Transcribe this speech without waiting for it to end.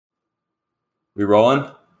We rolling?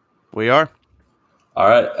 We are. All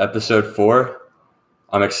right, episode 4.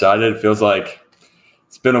 I'm excited. It feels like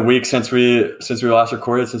it's been a week since we last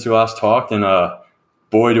recorded, since we last talked, and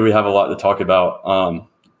boy, do we have a lot to talk about.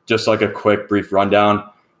 Just like a quick, brief rundown.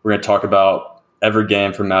 We're going to talk about every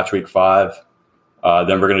game from match week 5.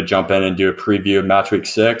 Then we're going to jump in and do a preview of match week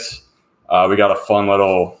 6. We got a fun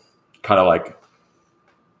little kind of like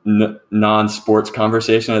non-sports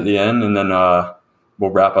conversation at the end, and then we'll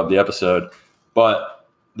wrap up the episode. But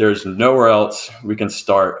there's nowhere else we can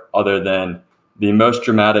start other than the most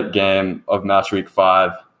dramatic game of match week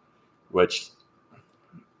 5, which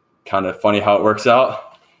kind of funny how it works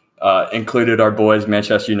out. Included our boys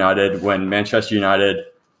Manchester United when Manchester United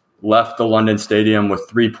left the London Stadium with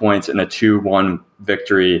 3 points in a 2-1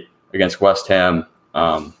 victory against West Ham.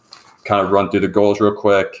 Kind of run through the goals real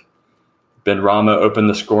quick. Benrahma opened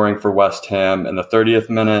the scoring for West Ham in the 30th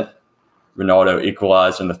minute. Ronaldo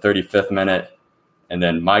equalized in the 35th minute. And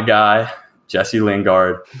then my guy, Jesse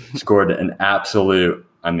Lingard, scored an absolute,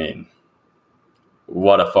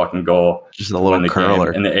 what a fucking goal. Just a little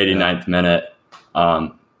curler. In the 89th minute.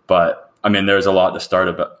 But, there's a lot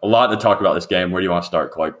to talk about this game. Where do you want to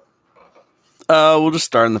start, Clark? We'll just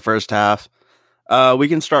start in the first half. We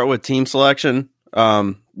can start with team selection.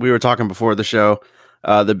 We were talking before the show.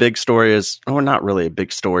 The big story is, not really a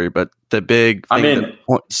big story, but the big thing that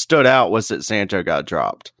stood out was that Sancho got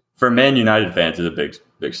dropped. For Man United fans, it's a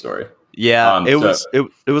big story. Yeah, it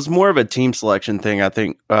was more of a team selection thing, I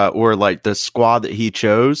think, or like the squad that he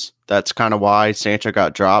chose. That's kind of why Sancho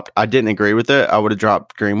got dropped. I didn't agree with it. I would have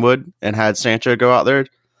dropped Greenwood and had Sancho go out there,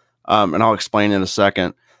 and I'll explain in a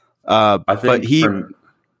second. But he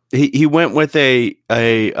went with a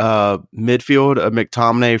midfield of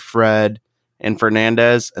McTominay, Fred, and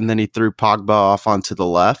Fernandez, and then he threw Pogba off onto the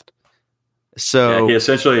left. So he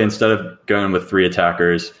essentially, instead of going with 3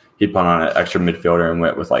 attackers, he put on an extra midfielder and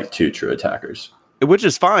went with like 2 true attackers. Which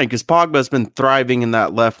is fine because Pogba's been thriving in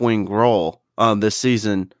that left wing role this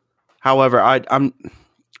season. However, I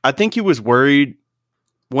think he was worried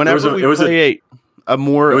whenever we play a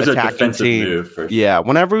more attacking team. Move for sure. Yeah,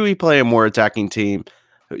 whenever we play a more attacking team,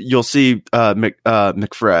 you'll see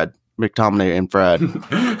McTominay and Fred.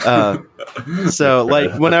 So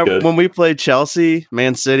like when we play Chelsea,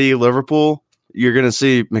 Man City, Liverpool, you're gonna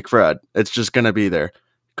see McFred. It's just gonna be there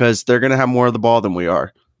because they're gonna have more of the ball than we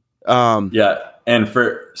are. And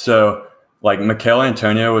Mikel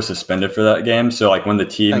Antonio was suspended for that game. So like when the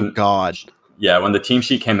team, thank God. Yeah, when the team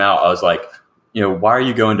sheet came out, I was like, why are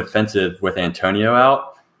you going defensive with Antonio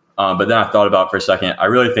out? But then I thought about it for a second. I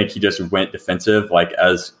really think he just went defensive, like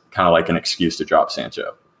as kind of like an excuse to drop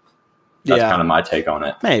Sancho. That's kind of my take on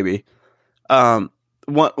it. Maybe.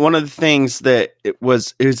 One of the things that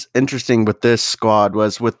is interesting with this squad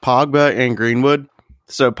was with Pogba and Greenwood.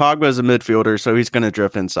 So Pogba is a midfielder, so he's going to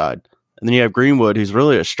drift inside. And then you have Greenwood, who's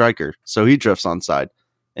really a striker, so he drifts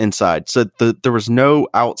inside. So there was no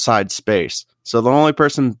outside space. So the only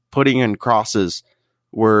person putting in crosses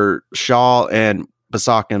were Shaw and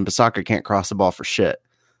Bissaka, and Bissaka can't cross the ball for shit.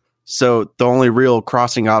 So the only real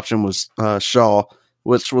crossing option was Shaw,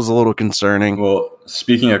 which was a little concerning. Well,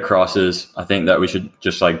 speaking of crosses, I think that we should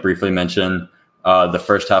just briefly mention the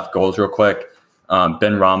first half goals real quick.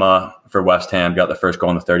 Benrahma for West Ham got the first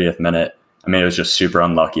goal in the 30th minute. It was just super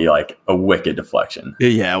unlucky, like a wicked deflection.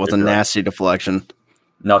 Yeah, it was a nasty deflection.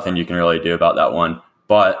 Nothing you can really do about that one.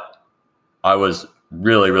 But I was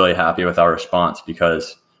really, really happy with our response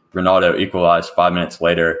because Ronaldo equalized 5 minutes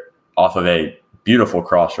later off of a beautiful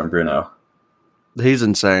cross from Bruno. He's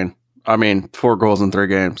insane. 4 goals in 3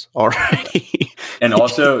 games already. And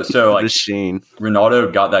also, machine.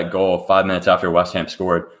 Ronaldo got that goal 5 minutes after West Ham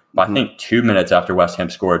scored. But I think 2 minutes after West Ham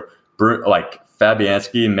scored,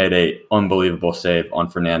 Fabianski made a unbelievable save on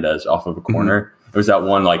Fernandez off of a corner. Mm-hmm. It was that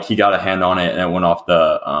one, he got a hand on it and it went off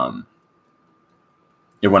the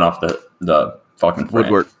fucking frame.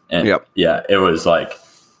 Woodwork. And yeah, it was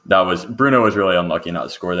Bruno was really unlucky not to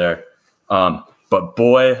score there. But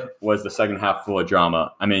boy, was the second half full of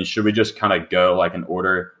drama. Should we just kind of go in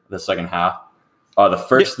order the second half? The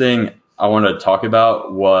first thing I wanted to talk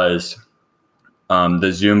about was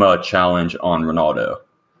the Zuma challenge on Ronaldo.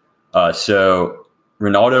 So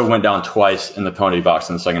Ronaldo went down twice in the penalty box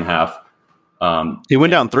in the second half. He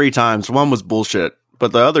went down 3 times. One was bullshit,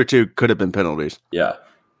 but the other 2 could have been penalties. Yeah.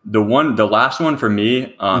 The last one for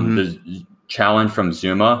me, the challenge from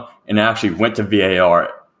Zuma, and it actually went to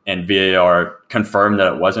VAR, and VAR confirmed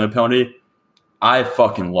that it wasn't a penalty. I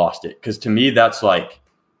fucking lost it because to me that's a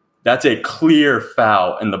clear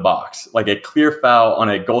foul in the box, a clear foul on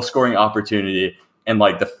a goal scoring opportunity, and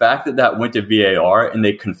the fact that went to VAR and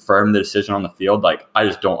they confirmed the decision on the field, I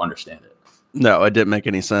just don't understand it. No, it didn't make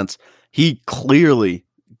any sense. He clearly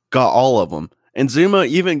got all of them. And Zuma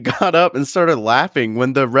even got up and started laughing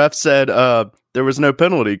when the ref said there was no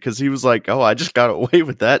penalty because he was like, oh, I just got away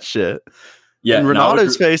with that shit. Yeah, and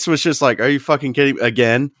Renato's face was just like, are you fucking kidding?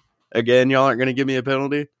 Again, y'all aren't going to give me a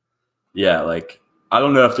penalty? Yeah, like, I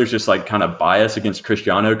don't know if there's just like kind of bias against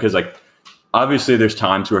Cristiano because like obviously there's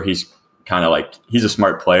times where he's kind of like, he's a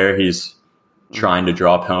smart player. He's trying to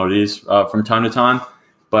draw penalties from time to time.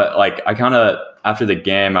 But like I kind of, after the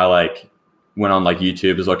game, I like went on like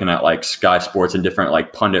YouTube, was looking at like Sky Sports and different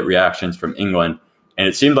like pundit reactions from England. And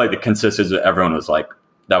it seemed like the consensus of everyone was like,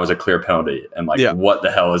 that was a clear penalty. And like, what the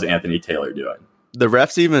hell is Anthony Taylor doing? The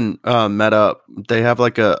refs even met up. They have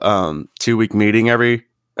like a 2-week meeting every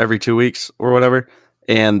 2 weeks or whatever.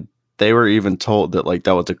 And they were even told that like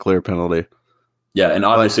that was a clear penalty. Yeah. And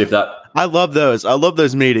obviously I love those. I love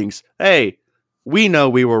those meetings. Hey, we know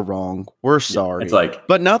we were wrong. We're sorry. It's like,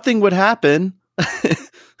 but nothing would happen.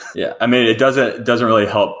 Yeah. I mean, it doesn't really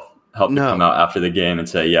help to come out after the game and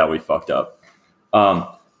say, yeah, we fucked up.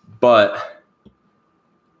 But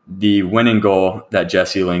the winning goal that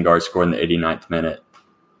Jesse Lingard scored in the 89th minute,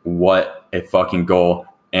 what a fucking goal.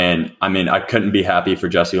 And I mean, I couldn't be happy for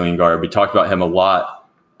Jesse Lingard. We talked about him a lot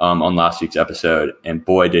on last week's episode, and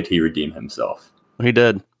boy, did he redeem himself. He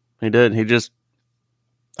did. He just,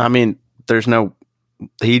 I mean,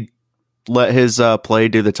 he let his play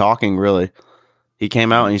do the talking, really. He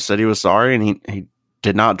came out and he said he was sorry, and he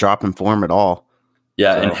did not drop in form at all.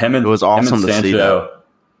 Yeah, so and it was awesome to see that.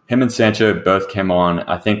 Him and Sancho both came on,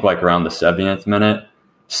 I think, like around the 70th minute.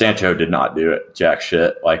 Sancho did not do it jack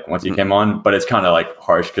shit like once he came on, but it's kind of like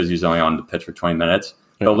harsh because he's only on the pitch for 20 minutes.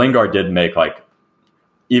 But Lingard did make like,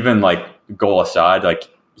 even like goal aside, like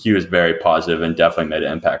he was very positive and definitely made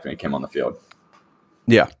an impact when he came on the field.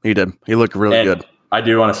 Yeah, he did. He looked really good. I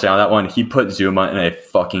do want to say on that one, he put Zuma in a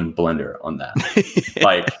fucking blender on that.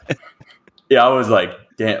 Like, yeah, I was like,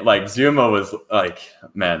 damn, like Zuma was like,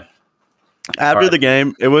 man. After the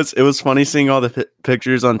game, it was funny seeing all the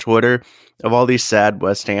pictures on Twitter of all these sad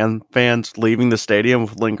West Ham fans leaving the stadium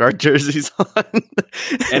with Lingard jerseys on.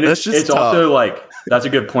 And it's also like, that's a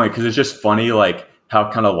good point because it's just funny like how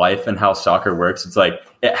kind of life and how soccer works. It's like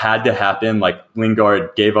it had to happen. Like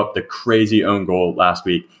Lingard gave up the crazy own goal last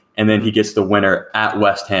week, and then he gets the winner at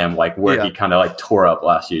West Ham, like where he kind of like tore up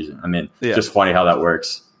last season. I mean, just funny how that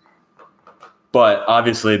works. But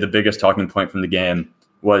obviously the biggest talking point from the game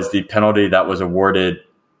was the penalty that was awarded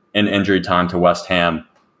in injury time to West Ham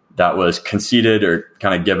that was conceded or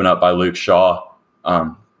kind of given up by Luke Shaw.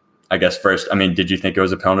 I guess first, I mean, did you think it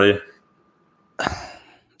was a penalty?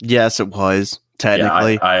 Yes, it was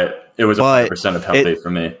technically. Yeah, it was 100% a penalty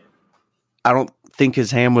for me. I don't think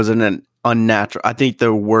his hand was in an unnatural. I think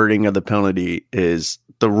the wording of the penalty is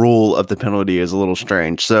the rule of the penalty is a little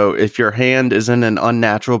strange. So if your hand is in an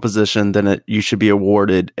unnatural position, then you should be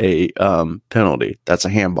awarded a penalty. That's a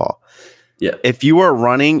handball. Yeah. If you are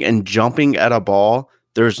running and jumping at a ball,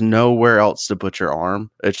 there's nowhere else to put your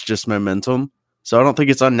arm. It's just momentum. So I don't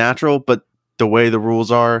think it's unnatural, but the way the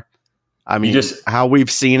rules are, I mean, how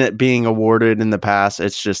we've seen it being awarded in the past,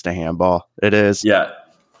 it's just a handball. It is. Yeah.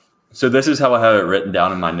 So this is how I have it written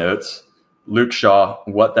down in my notes. Luke Shaw,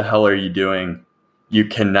 what the hell are you doing? You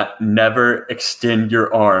cannot never extend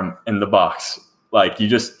your arm in the box. Like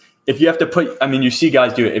if you have to put, I mean, you see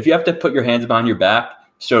guys do it. If you have to put your hands behind your back,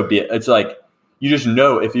 so be it. It's like, you just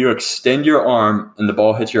know if you extend your arm and the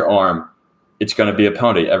ball hits your arm, it's going to be a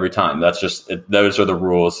penalty every time. That's just, those are the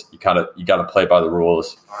rules. You got to play by the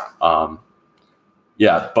rules.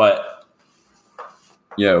 Yeah. But,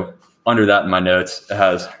 under that in my notes, it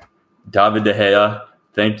has David De Gea.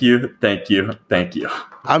 Thank you.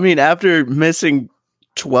 I mean, after missing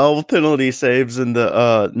 12 penalty saves in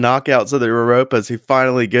the knockouts of the Europas, he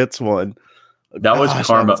finally gets one. That was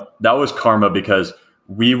karma. That was karma because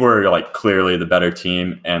we were like clearly the better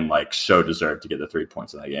team and like so deserved to get the 3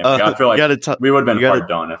 points in that game. I feel like we would have been hard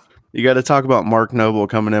done if you got to talk about Mark Noble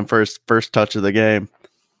coming in first touch of the game.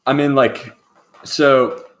 I mean, like,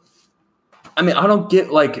 so. I mean, I don't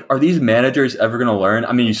get like, are these managers ever going to learn?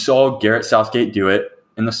 I mean, you saw Gareth Southgate do it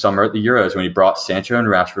in the summer at the Euros when he brought Sancho and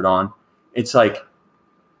Rashford on. It's like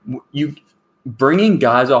you bringing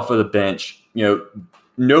guys off of the bench.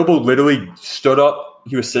 Noble literally stood up.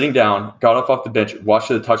 He was sitting down, got off the bench, watched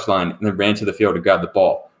the touchline, and then ran to the field to grab the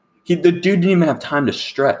ball. The dude didn't even have time to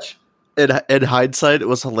stretch. In hindsight, it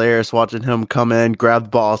was hilarious watching him come in, grab the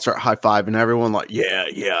ball, start high-fiving everyone like, yeah,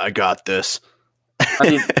 I got this. I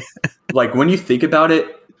mean, like when you think about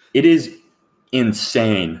it, it is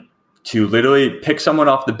insane to literally pick someone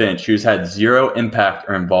off the bench who's had zero impact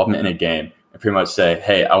or involvement in a game and pretty much say,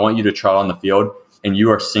 hey, I want you to trot on the field and you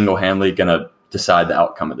are single-handedly going to decide the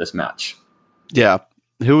outcome of this match. Yeah.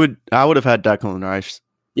 I would have had Declan Rice.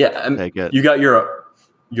 Yeah. Take it. You got your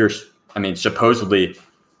supposedly,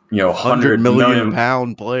 100 million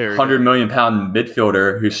pound player. 100 million pound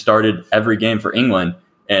midfielder who started every game for England,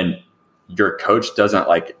 and your coach doesn't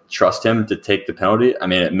trust him to take the penalty. I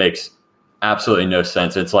mean, it makes absolutely no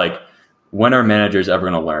sense. It's like, when are managers ever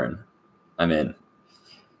going to learn? I mean,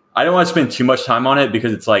 I don't want to spend too much time on it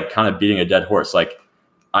because it's kind of beating a dead horse.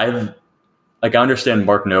 I understand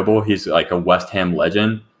Mark Noble, he's a West Ham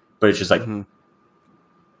legend, but it's just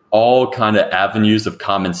all kind of avenues of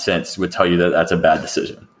common sense would tell you that that's a bad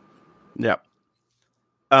decision. Yeah.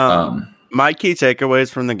 My key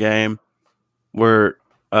takeaways from the game were,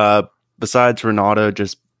 besides Ronaldo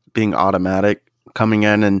just being automatic coming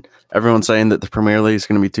in and everyone saying that the Premier League is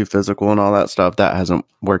going to be too physical and all that stuff, that hasn't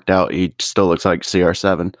worked out. He still looks like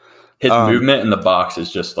CR7. His movement in the box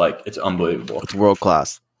is just it's unbelievable. It's world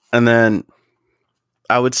class. And then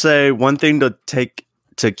I would say one thing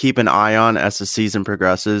to keep an eye on as the season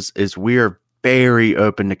progresses is we are very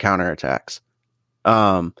open to counterattacks.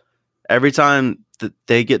 Every time that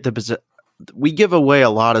they get the position, we give away a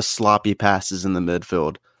lot of sloppy passes in the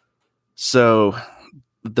midfield. So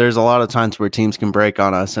there's a lot of times where teams can break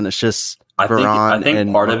on us, and it's just I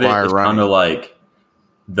think part of it is kind of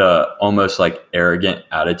the almost arrogant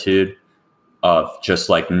attitude of just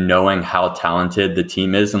knowing how talented the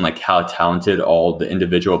team is and how talented all the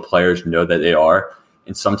individual players know that they are.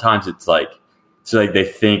 And sometimes it's they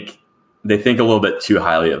think a little bit too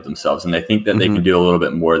highly of themselves, and they think that they can do a little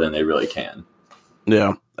bit more than they really can.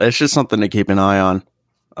 Yeah, it's just something to keep an eye on.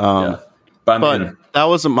 But that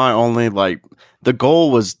wasn't my only the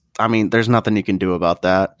goal was. I mean, there's nothing you can do about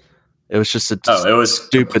that. It was just it was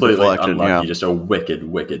stupid deflection. Unlucky, yeah, just a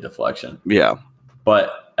wicked deflection. Yeah,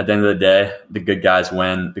 but at the end of the day, the good guys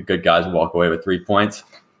win. The good guys walk away with 3 points,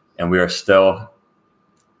 and we are still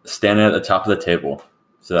standing at the top of the table.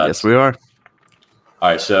 So yes, we are. All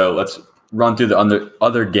right, so let's run through the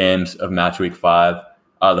other games of Match Week 5.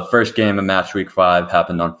 The first game of Match Week 5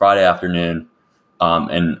 happened on Friday afternoon,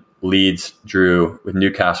 and Leeds drew with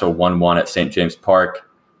Newcastle 1-1 at St. James Park.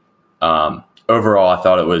 Overall, I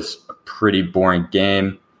thought it was a pretty boring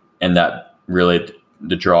game, and that really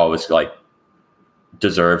the draw was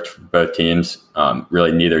deserved for both teams.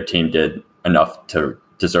 Really, neither team did enough to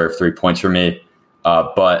deserve 3 points for me.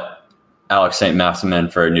 But Alex St. Maximin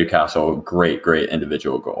for Newcastle, great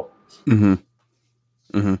individual goal. Mm-hmm.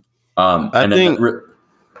 Mm-hmm. I think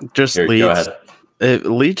just here, Leeds.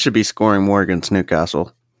 Leeds should be scoring more against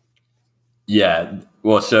Newcastle. Yeah.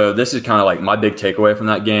 Well, so this is kind of my big takeaway from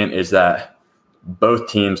that game is that both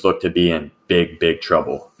teams look to be in big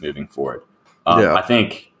trouble moving forward. I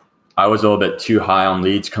think I was a little bit too high on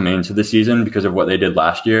Leeds coming into the season because of what they did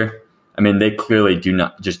last year. I mean, they clearly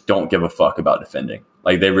don't give a fuck about defending.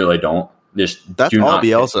 They really don't. That's all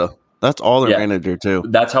Bielsa. That's all their manager too.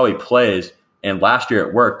 That's how he plays. And last year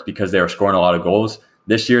it worked because they were scoring a lot of goals.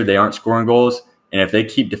 This year they aren't scoring goals. And if they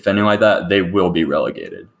keep defending like that, they will be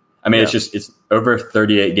relegated. I mean, it's over a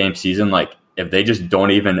 38 game season. If they just don't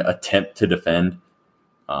even attempt to defend.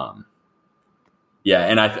 And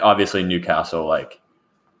obviously Newcastle,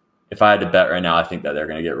 if I had to bet right now, I think that they're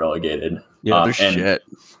going to get relegated. Yeah, they're shit.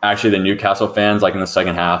 Actually, the Newcastle fans, in the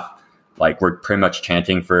second half, we're pretty much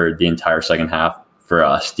chanting for the entire second half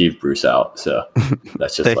for Steve Bruce out. So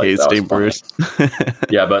that's just they hate Steve Bruce.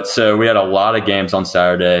 Yeah, but so we had a lot of games on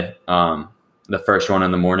Saturday. The first one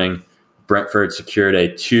in the morning, Brentford secured a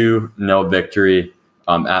 2-0 victory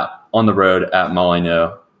on the road at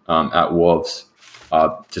Molineux at Wolves.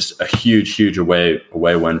 Just a huge away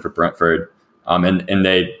win for Brentford. And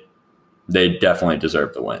they definitely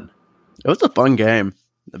deserved the win. It was a fun game.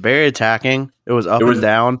 Very attacking. It was up and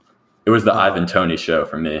down. It was the Ivan Toney show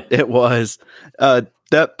for me. It was.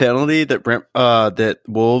 That penalty that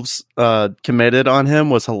Wolves committed on him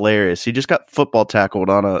was hilarious. He just got football tackled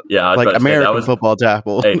on a American football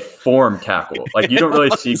tackle. A form tackle. You don't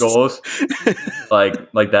really see goals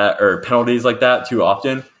like that or penalties like that too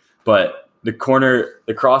often. But the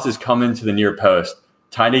cross is coming to the near post.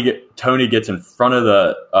 Toney gets in front of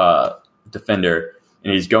the defender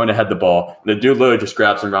and he's going to head the ball. The dude literally just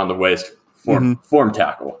grabs him around the waist. Form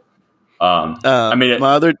tackle. My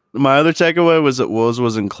other takeaway was that Wolves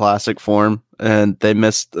was in classic form and they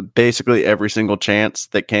missed basically every single chance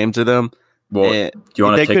that came to them. Well, do you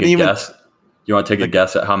want to take a guess? Do you want to take a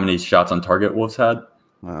guess at how many shots on target Wolves had?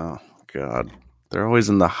 Oh God, they're always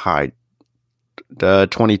in the high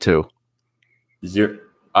 22. Zero.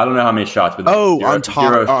 I don't know how many shots, but on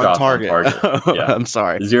target. Yeah. I'm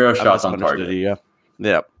sorry. 0 shots on target.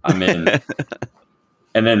 Yeah. I mean,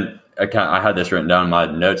 And then I had this written down in my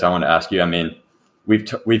notes. I want to ask you. I mean, we've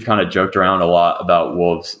kind of joked around a lot about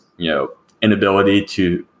Wolves, inability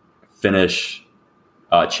to finish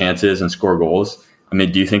chances and score goals. I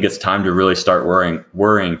mean, do you think it's time to really start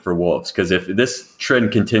worrying for Wolves? Because if this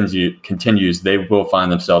trend continues, they will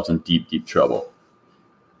find themselves in deep, deep trouble.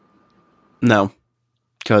 No,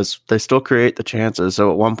 because they still create the chances. So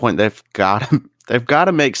at one point, they've got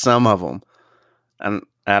to make some of them. And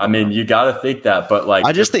I mean, you got to think that, but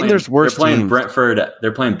I just think there's worse They're playing teams.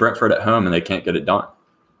 They're playing Brentford at home, and they can't get it done.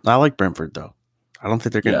 I like Brentford though. I don't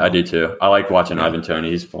think they're going to. Yeah, I do too. I like watching Ivan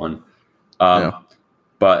Toney. He's fun.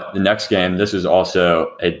 But the next game, this is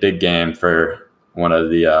also a big game for one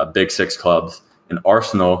of the big six clubs. And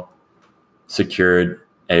Arsenal secured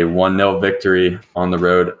a 1-0 victory on the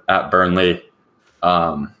road at Burnley.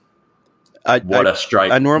 What a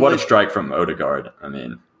strike! What a strike from Odegaard. I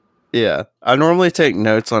mean, yeah, I normally take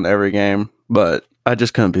notes on every game, but I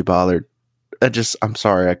just couldn't be bothered. I'm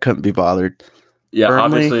sorry, I couldn't be bothered. Yeah, Burnley,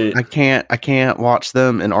 obviously, I can't watch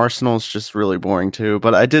them, and Arsenal's just really boring too.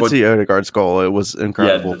 But I did see Odegaard's goal; it was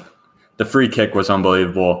incredible. Yeah, the free kick was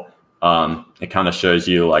unbelievable. It kind of shows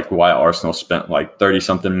you why Arsenal spent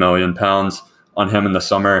 30-something million pounds on him in the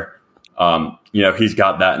summer. He's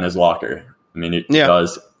got that in his locker. I mean, he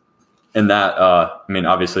does, and that.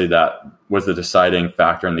 Obviously, that was the deciding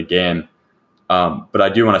factor in the game. But I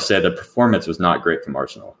do want to say the performance was not great from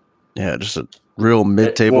Arsenal. Yeah, just a real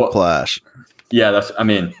mid-table clash. Yeah,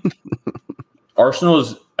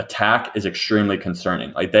 Arsenal's attack is extremely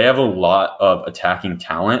concerning. They have a lot of attacking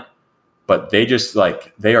talent, but they just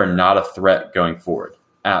they are not a threat going forward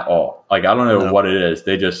at all. I don't know what it is.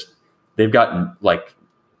 They've got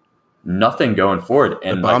nothing going forward.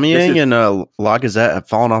 And Aubameyang and Lacazette have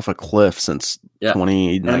fallen off a cliff since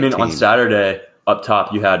 2019. And on Saturday up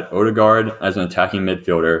top, you had Odegaard as an attacking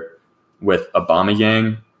midfielder with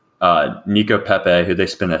Aubameyang, Nico Pepe, who they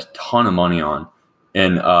spent a ton of money on,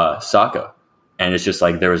 and Saka. And it's just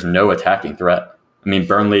there was no attacking threat. I mean,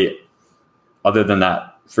 Burnley, other than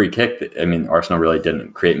that free kick, Arsenal really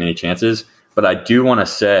didn't create many chances. But I do want to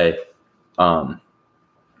say,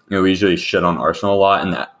 we usually shit on Arsenal a lot,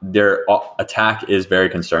 and that their attack is very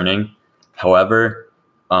concerning. However,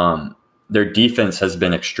 their defense has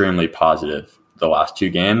been extremely positive the last two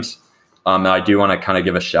games. And I do want to kind of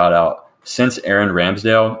give a shout out. Since Aaron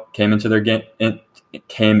Ramsdale came into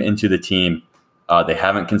the team, they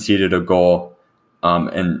haven't conceded a goal.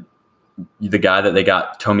 And the guy that they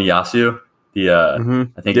got, Tomiyasu,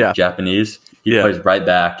 I think he's Japanese, he plays right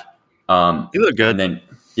back. He looked good. And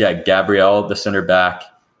then Gabriel, the center back,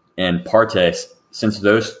 and Partey. Since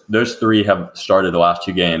those three have started the last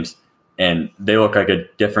two games, and they look like a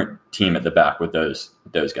different team at the back with those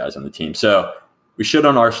guys on the team. So we should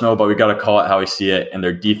on Arsenal, but we got to call it how we see it, and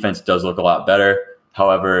their defense does look a lot better.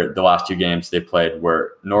 However, the last two games they played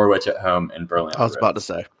were Norwich at home and Burnley. I was about to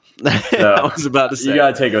say. So you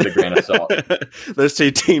got to take it with a grain of salt. Those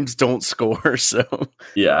two teams don't score, so.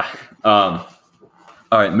 Yeah. All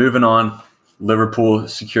right, moving on. Liverpool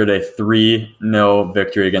secured a 3-0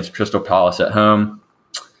 victory against Crystal Palace at home.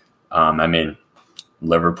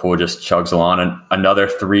 Liverpool just chugs along, and another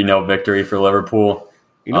 3-0 victory for Liverpool.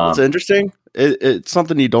 You know what's interesting? It's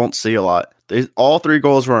something you don't see a lot. All three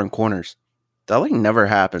goals were on corners. That never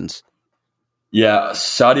happens. Yeah,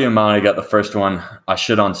 Sadio Mane got the first one. I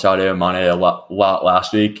shit on Sadio Mane a lot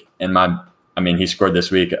last week, and he scored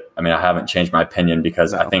this week. I haven't changed my opinion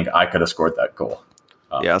because I think I could have scored that goal.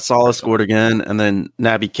 Salah scored again, and then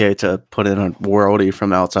Naby Keita put in a worldie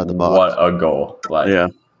from outside the box. What a goal!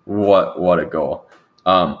 What a goal!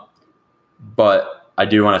 But I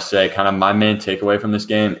do want to say, kind of my main takeaway from this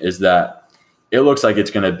game is that it looks like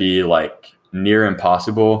it's going to be near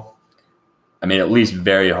impossible. At least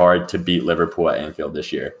very hard to beat Liverpool at Anfield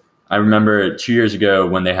this year. I remember 2 years ago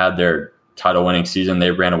when they had their title-winning season,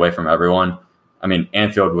 they ran away from everyone.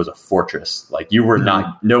 Anfield was a fortress. You were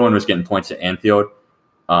no one was getting points at Anfield.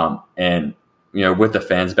 And with the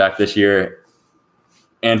fans back this year,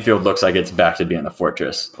 Anfield looks like it's back to being a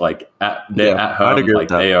fortress. At home,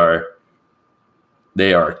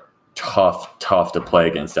 they are tough to play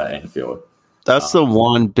against at Anfield. That's the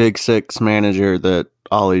one Big Six manager that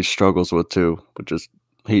Ollie struggles with too, which is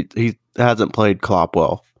he hasn't played Klopp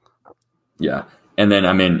well. Yeah, and then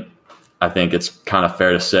I think it's kind of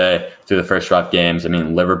fair to say through the first 5 games,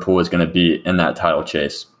 Liverpool is going to be in that title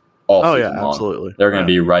chase all season long. Absolutely. They're going to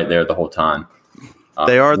be right there the whole time.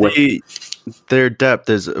 They are their depth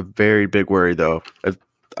is a very big worry though.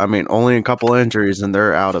 Only a couple injuries and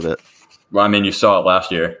they're out of it. Well, you saw it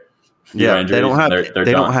last year. Yeah, they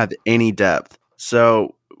don't have any depth.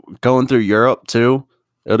 So going through Europe too,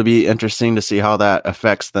 it'll be interesting to see how that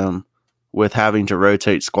affects them with having to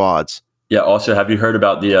rotate squads. Yeah. Also, have you heard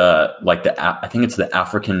about the I think it's the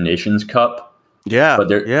African Nations Cup? Yeah.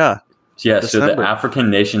 But yeah. So December. the African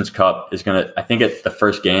Nations Cup is gonna. I think the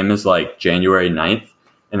first game is like January 9th,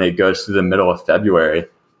 and it goes through the middle of February,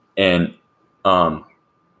 and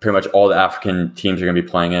pretty much all the African teams are gonna be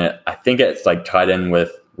playing in it. I think it's like tied in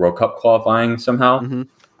with World Cup qualifying somehow. Mm-hmm.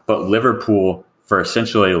 But Liverpool, for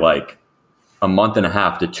essentially like a month and a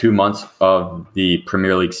half to 2 months of the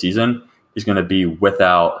Premier League season, is going to be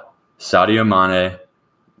without Sadio Mane,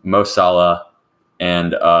 Mo Salah,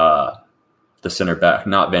 and the center back,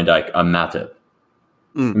 not Van Dijk, Matip.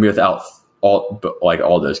 I mean, without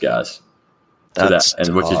all those guys. That's tough.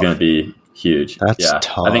 Which is going to be huge. That's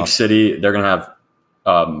tough. I think City, they're going to have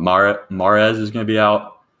Mahrez is going to be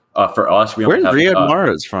out. For us, where's Riyad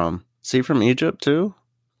Mahrez from? Is he from Egypt too?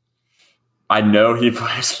 I know he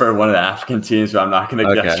plays for one of the African teams, but I'm not going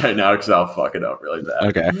to guess right now because I'll fuck it up really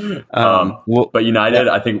bad. Okay. But United,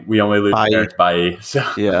 I think we only lose Eric Bailly, so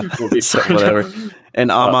yeah, we'll be so whatever.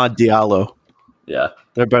 And Ahmad Diallo. Yeah,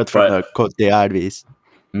 they're both from the Côte d'Ivoire.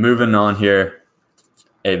 Moving on here,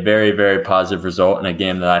 a very, very positive result in a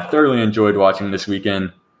game that I thoroughly enjoyed watching this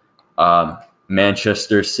weekend.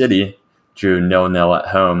 Manchester City drew 0-0 at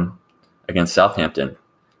home against Southampton.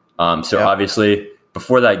 Obviously,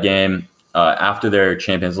 before that game, after their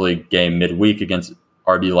Champions League game midweek against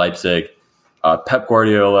RB Leipzig, Pep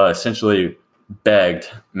Guardiola essentially begged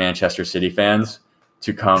Manchester City fans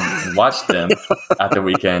to come and watch them at the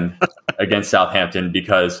weekend against Southampton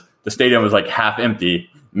because the stadium was like half empty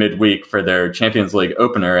midweek for their Champions League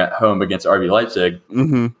opener at home against RB Leipzig.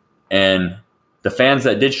 Mm-hmm. And the fans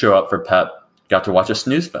that did show up for Pep got to watch a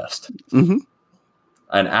snooze fest. Mm-hmm.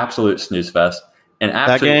 An absolute snooze fest. And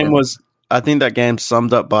actually, that game was, I think that game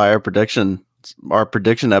summed up by our prediction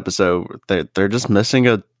episode. They're just missing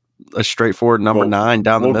a straightforward number 9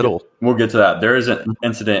 down the middle. We'll get to that. There is an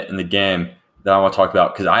incident in the game that I want to talk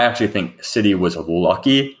about because I actually think City was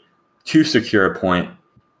lucky to secure a point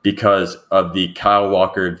because of the Kyle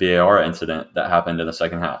Walker VAR incident that happened in the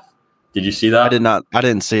second half. Did you see that? I did not. I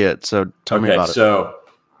didn't see it. So tell me about it. So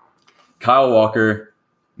Kyle Walker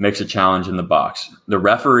makes a challenge in the box. The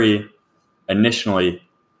referee initially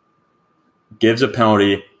gives a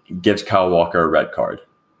penalty, gives Kyle Walker a red card,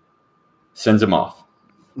 sends him off.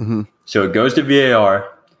 Mm-hmm. So it goes to VAR,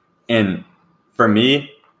 and for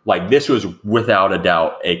me, like this was without a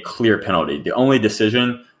doubt a clear penalty. The only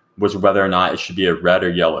decision was whether or not it should be a red or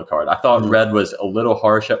yellow card. I thought red was a little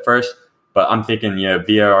harsh at first, but I'm thinking,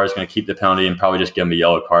 VAR is going to keep the penalty and probably just give him a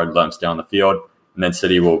yellow card, let him stay on the field, and then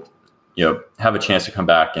City will, have a chance to come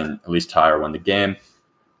back and at least tie or win the game.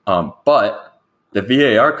 But the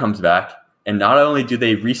VAR comes back, and not only do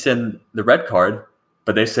they resend the red card,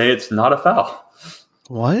 but they say it's not a foul.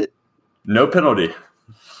 What? No penalty.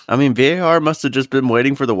 I mean, VAR must have just been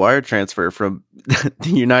waiting for the wire transfer from the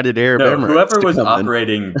United Arab Emirates. Whoever was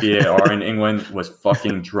operating VAR in England was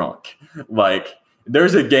fucking drunk. Like,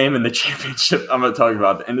 there's a game in the championship I'm going to talk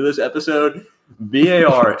about at the end of this episode.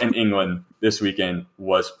 VAR in England this weekend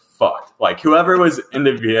was fucked. Like, whoever was in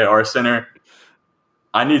the VAR center,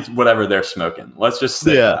 I need whatever they're smoking. Let's just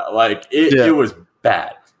say that. Like, it was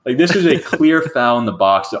bad. Like, this was a clear foul in the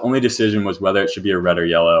box. The only decision was whether it should be a red or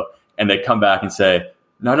yellow. And they come back and say,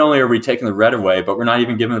 not only are we taking the red away, but we're not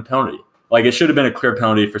even giving the penalty. Like, it should have been a clear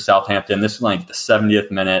penalty for Southampton. This was like the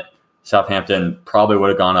 70th minute. Southampton probably would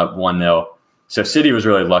have gone up 1-0. So City was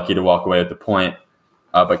really lucky to walk away with the point.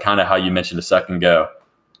 But kind of how you mentioned a second ago,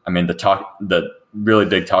 I mean, the really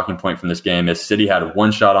big talking point from this game is City had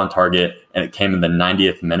one shot on target, and it came in the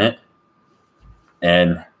 90th minute.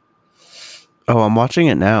 And I'm watching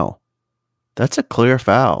it now. That's a clear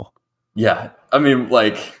foul. Yeah, I mean,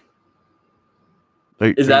 like,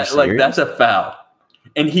 is that like that's a foul?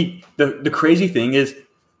 And the crazy thing is,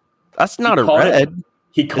 that's not a red.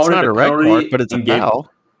 He called it a red card, but it's a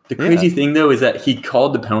foul. The crazy thing though is that he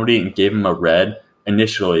called the penalty and gave him a red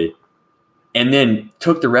initially, and then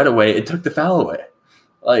took the red away and took the foul away.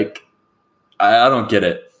 Like, I don't get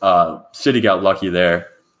it. City got lucky there,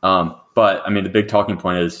 but I mean, the big talking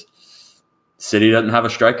point is City doesn't have a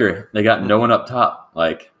striker. They got no one up top.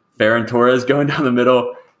 Like, Ferran Torres going down the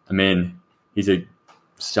middle. I mean, he's a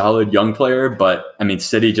solid young player, but I mean,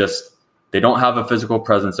 City they don't have a physical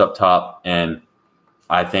presence up top. And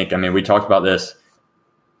I think, I mean, we talked about this.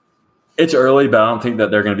 It's early, but I don't think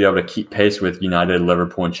that they're going to be able to keep pace with United,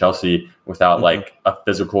 Liverpool, and Chelsea without like a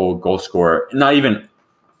physical goal scorer. Not even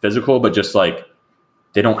physical, but just like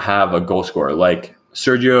they don't have a goal scorer. Like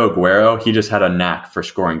Sergio Aguero, he just had a knack for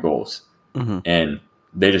scoring goals. Mm-hmm. And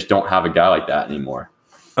they just don't have a guy like that anymore.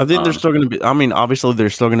 I think they're still going to be. I mean, obviously, they're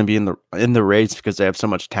still going to be in the race because they have so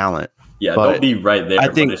much talent. Yeah, they'll be right there. I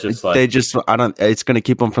think it's just like they just. I don't. It's going to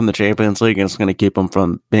keep them from the Champions League, and it's going to keep them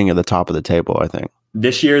from being at the top of the table. I think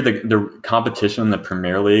this year the competition in the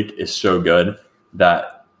Premier League is so good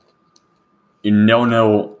that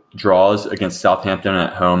 0-0 draws against Southampton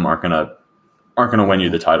at home aren't gonna win you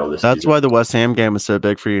the title this season. That's why the West Ham game is so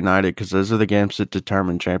big for United, because those are the games that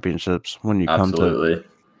determine championships when you come to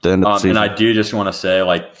the end of the season. And I do just want to say,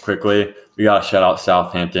 like, quickly, we got to shout out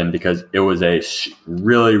Southampton because it was a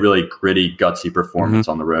really, really gritty, gutsy performance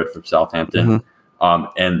on the road from Southampton.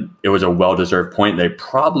 And it was a well-deserved point. They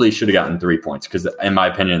probably should have gotten 3 points because, in my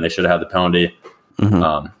opinion, they should have had the penalty.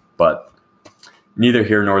 But neither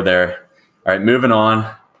here nor there. All right, moving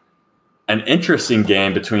on. An interesting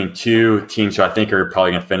game between two teams who I think are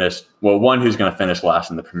probably going to finish. Well, one who's going to finish last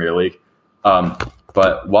in the Premier League.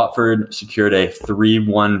 But Watford secured a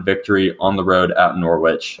 3-1 victory on the road at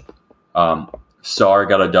Norwich. Sarr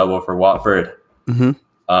got a double for Watford.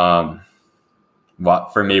 For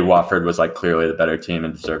me, Watford was like clearly the better team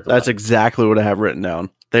and deserved the That's exactly what I have written down.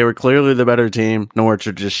 They were clearly the better team. Norwich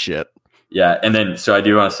are just shit. Yeah, and then so I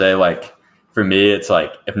do want to say, like, for me, it's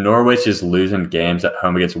like if Norwich is losing games at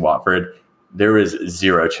home against Watford, there is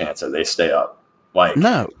zero chance that they stay up. Like,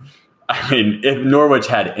 no. I mean, if Norwich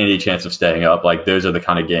had any chance of staying up, like, those are the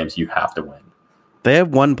kind of games you have to win. They have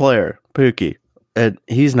one player, Pukki, and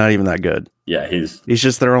he's not even that good. Yeah, he's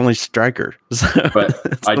just their only striker. So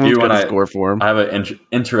but I do want to score for him. I have an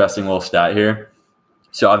interesting little stat here.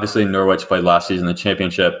 So obviously Norwich played last season in the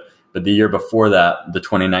championship, but the year before that, the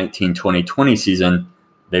 2019-2020 season,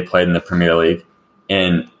 they played in the Premier League,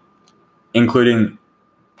 and including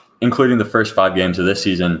the first 5 games of this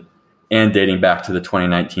season and dating back to the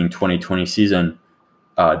 2019-2020 season,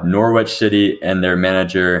 Norwich City and their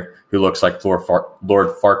manager, who looks like Lord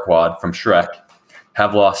Farquaad from Shrek,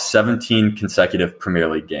 have lost 17 consecutive Premier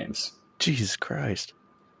League games. Jesus Christ.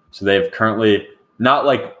 So they've currently not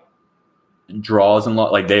like draws and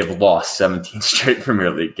like they've lost 17 straight Premier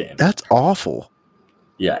League games. That's awful.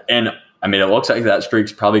 Yeah, and I mean, it looks like that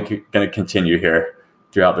streak's probably going to continue here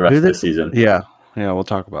throughout the rest of the season. Yeah, we'll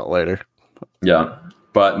talk about it later. Yeah,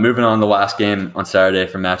 but moving on, the last game on Saturday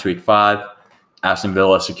for match week 5, Aston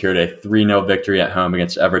Villa secured a 3-0 victory at home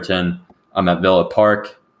against Everton at Villa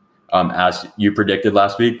Park. As you predicted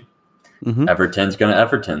last week, Everton's going to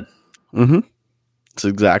Everton. That's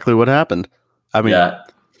exactly what happened. I mean,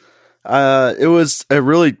 it was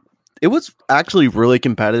actually really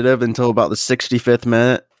competitive until about the 65th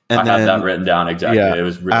minute. And I had that written down exactly. Yeah, it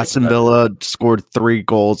was really Aston Villa scored 3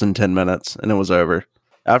 goals in 10 minutes, and it was over.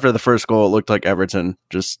 After the first goal, it looked like Everton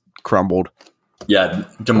just crumbled. Yeah,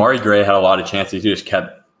 Damari Gray had a lot of chances. He just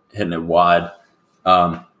kept hitting it wide.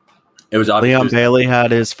 It was Leon Bailey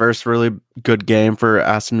had his first really good game for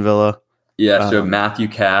Aston Villa. Yeah, so Matthew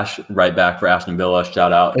Cash, right back for Aston Villa.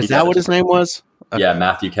 Shout out. Is that what his name was? Okay. Yeah,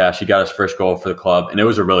 Matthew Cash. He got his first goal for the club, and it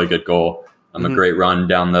was a really good goal. A great run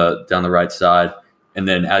down the right side. And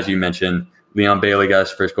then, as you mentioned, Leon Bailey got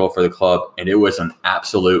his first goal for the club, and it was an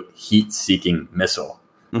absolute heat-seeking missile.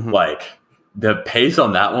 Like, the pace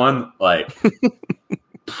on that one, like,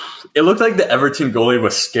 it looked like the Everton goalie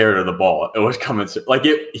was scared of the ball. It was coming. Like,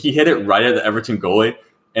 he hit it right at the Everton goalie,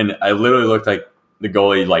 and I literally looked like the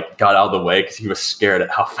goalie, like, got out of the way because he was scared at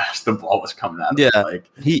how fast the ball was coming at him. Yeah, like,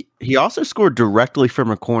 he also scored directly from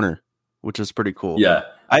a corner, which is pretty cool. Yeah.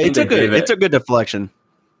 It's a good deflection.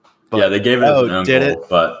 But, yeah, they gave it an own goal.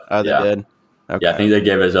 But, they did? Okay. Yeah, I think they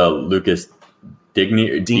gave it as a Lucas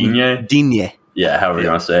Digne. Yeah, however you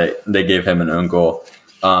want to say it. They gave him an own goal.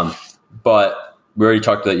 But we already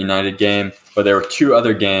talked about the United game, but there were 2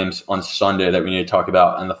 other games on Sunday that we need to talk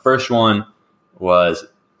about. And the first one was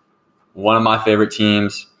one of my favorite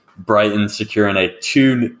teams, Brighton, securing a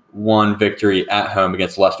 2-1 victory at home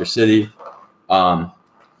against Leicester City.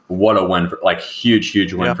 What a win.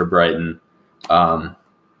 Huge win for Brighton.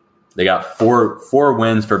 They got four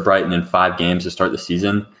wins for Brighton in 5 games to start the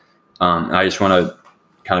season. And I just want to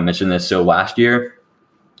kind of mention this. So last year,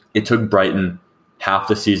 it took Brighton half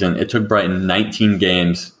the season. It took Brighton 19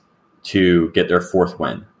 games to get their 4th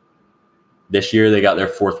win. This year, they got their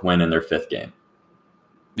 4th win in their 5th game.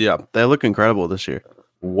 Yeah, they look incredible this year.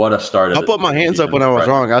 What a start. I put my hands up when I was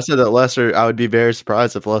wrong. I said that Leicester, I would be very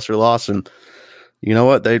surprised if Leicester lost. And you know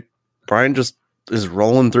what? Brighton just is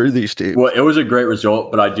rolling through these teams. Well, it was a great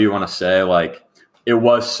result, but I do want to say, like, it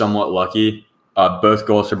was somewhat lucky. Both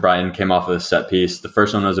goals for Brighton came off of a set piece. The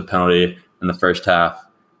first one was a penalty in the first half.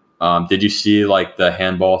 Did you see, like, the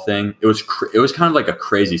handball thing? It was kind of like a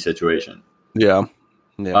crazy situation. Yeah.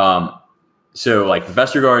 So, like,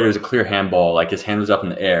 Vestergaard, it was a clear handball. Like, his hand was up in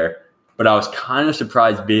the air, but I was kind of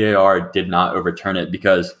surprised VAR did not overturn it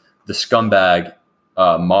because the scumbag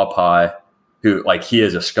Maupai, who like he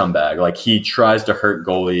is a scumbag, like he tries to hurt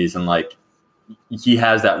goalies and like he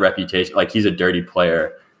has that reputation, like he's a dirty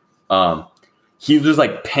player. He was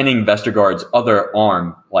like pinning Vestergaard's other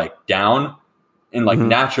arm like down, and like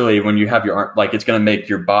naturally when you have your arm, like it's gonna make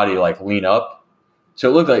your body like lean up. So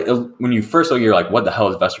it looked like when you first look, you're like, what the hell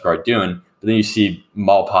is Vestergaard doing? But then you see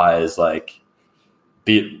Maupai is like.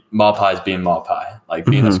 Maupai is being Maupai, like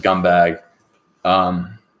being a scumbag.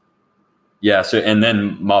 Yeah. So and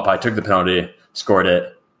then Maupai took the penalty, scored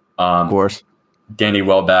it. Of course, Danny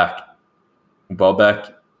Welbeck,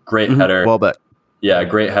 great header. Welbeck, yeah,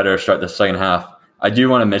 great header. Start the second half. I do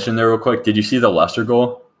want to mention there real quick. Did you see the Leicester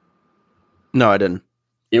goal? No, I didn't.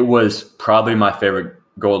 It was probably my favorite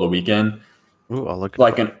goal of the weekend. Ooh, I'll look.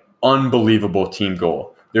 Like an unbelievable team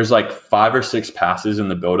goal. There's like 5 or 6 passes in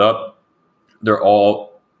the build-up. They're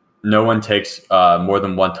all, no one takes more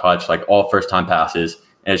than one touch, like all first-time passes.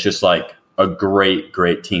 And it's just like a great,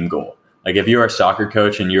 great team goal. Like if you're a soccer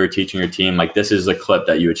coach and you were teaching your team, like this is a clip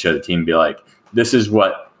that you would show the team and be like, this is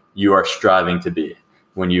what you are striving to be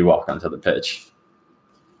when you walk onto the pitch.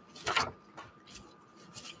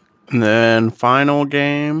 And then final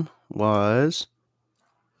game was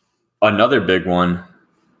another big one,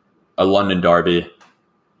 a London derby.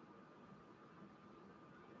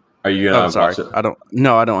 Are you gonna watch it? I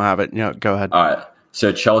don't have it. Go ahead. All right.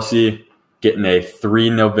 So Chelsea getting a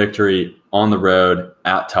 3-0 victory on the road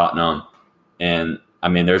at Tottenham. And I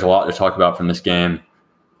mean, there's a lot to talk about from this game.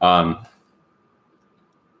 I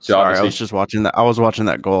was just watching that. I was watching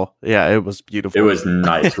that goal. Yeah, it was beautiful. It was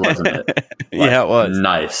nice, wasn't it? Like, yeah, it was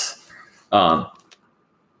nice.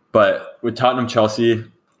 But with Tottenham Chelsea,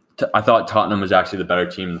 I thought Tottenham was actually the better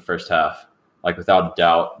team in the first half. Like without a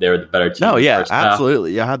doubt, they were the better team. No, in the yeah, first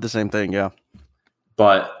absolutely. half. Yeah, I had the same thing. Yeah,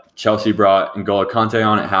 but Chelsea brought N'Golo Kante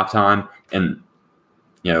on at halftime, and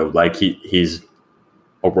like he's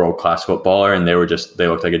a world class footballer, and they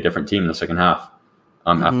looked like a different team in the second half.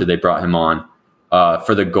 After they brought him on,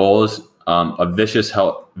 for the goals, a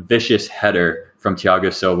vicious header from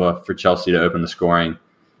Thiago Silva for Chelsea to open the scoring.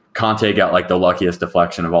 Kante got like the luckiest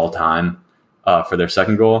deflection of all time for their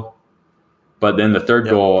second goal. But then the third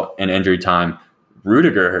goal in injury time,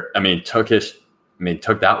 Rudiger, took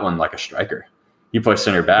that one like a striker. He played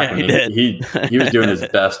center back. Yeah, he was doing his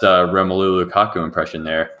best Romelu Lukaku impression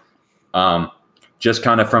there. Just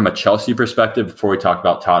kind of from a Chelsea perspective, before we talk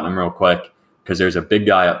about Tottenham real quick, because there's a big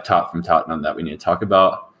guy up top from Tottenham that we need to talk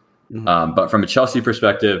about. But from a Chelsea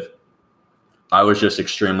perspective, I was just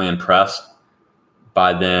extremely impressed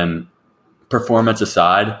by them, performance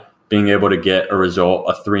aside, being able to get a result,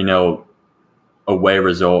 a 3-0 away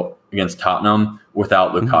result against Tottenham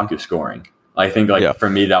without Lukaku scoring. I think for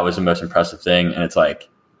me, that was the most impressive thing. And it's like,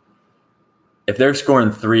 if they're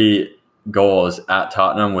scoring 3 goals at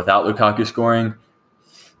Tottenham without Lukaku scoring,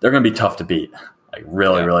 they're going to be tough to beat. Like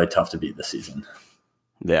really tough to beat this season.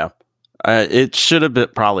 Yeah. It should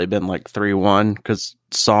have probably been like 3-1 because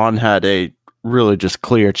Son had a really just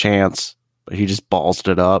clear chance, but he just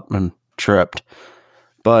ballsed it up and tripped.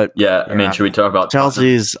 But yeah, should we talk about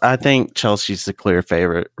Chelsea's? I think Chelsea's the clear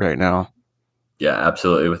favorite right now. Yeah,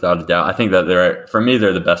 absolutely, without a doubt. I think that they're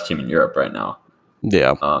the best team in Europe right now.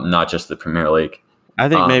 Yeah, not just the Premier League. I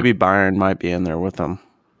think maybe Bayern might be in there with them.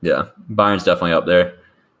 Yeah, Bayern's definitely up there,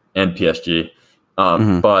 and PSG.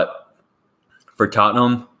 But for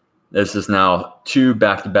Tottenham, this is now 2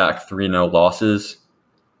 back-to-back 3-0 losses.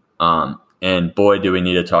 And boy, do we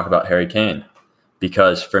need to talk about Harry Kane.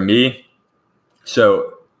 Because for me,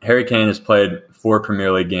 so Harry Kane has played 4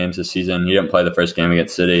 Premier League games this season. He didn't play the first game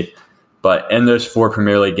against City. But in those 4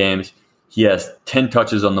 Premier League games, he has 10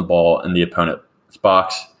 touches on the ball in the opponent's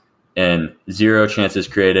box and 0 chances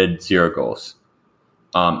created, 0 goals.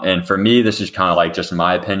 And for me, this is kind of like just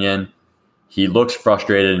my opinion. He looks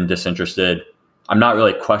frustrated and disinterested. I'm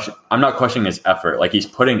not questioning his effort. Like he's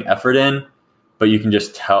putting effort in, but you can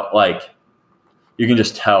just tell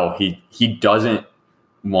he doesn't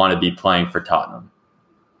want to be playing for Tottenham.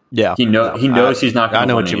 Yeah. He knows he's not going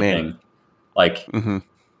to win anything. Mean. Like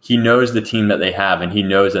he knows the team that they have, and he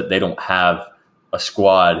knows that they don't have a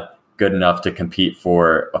squad good enough to compete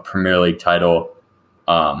for a Premier League title.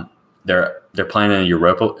 They're playing in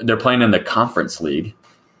Europa. They're playing in the Conference League.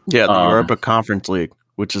 Yeah, the Europa Conference League,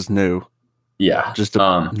 which is new. Yeah, just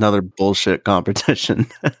another bullshit competition.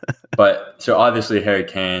 But so obviously Harry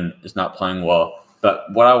Kane is not playing well. But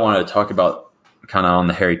what I wanted to talk about, kind of on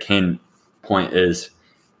the Harry Kane point, is,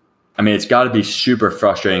 it's got to be super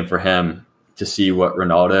frustrating for him to see what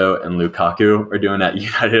Ronaldo and Lukaku are doing at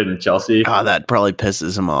United and Chelsea. Oh, that probably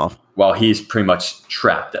pisses him off. while he's pretty much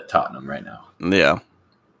trapped at Tottenham right now. Yeah.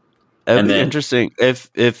 It'd be interesting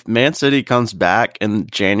if Man City comes back in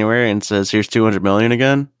January and says, here's 200 million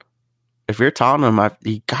again. If you're Tottenham,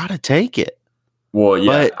 you got to take it. Well,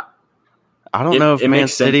 yeah. But I don't know if Man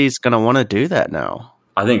City's going to want to do that now.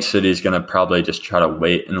 I think City's going to probably just try to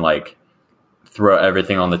wait and like throw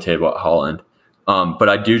everything on the table at Holland. But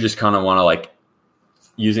I do just kind of want to like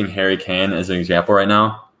using Harry Kane as an example right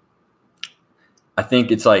now. I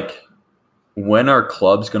think it's like when our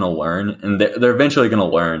club's going to learn, and they're eventually going to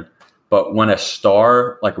learn, but when a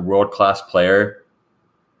star, like a world-class player,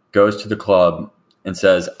 goes to the club and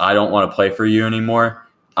says, I don't want to play for you anymore,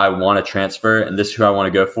 I want to transfer, and this is who I want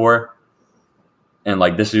to go for, and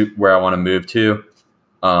like this is where I want to move to,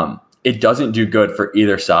 it doesn't do good for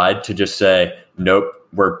either side to just say, nope,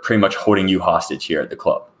 we're pretty much holding you hostage here at the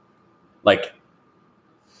club. Like,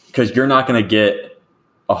 because you're not going to get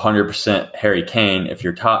 100% Harry Kane if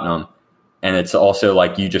you're Tottenham, and it's also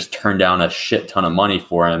like you just turn down a shit ton of money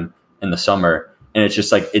for him in the summer, and it's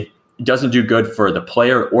just like it doesn't do good for the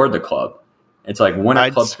player or the club. It's like when a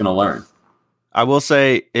club's going to learn. I will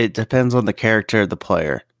say it depends on the character of the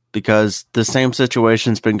player, because the same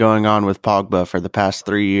situation's been going on with Pogba for the past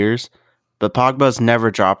 3 years, but Pogba's never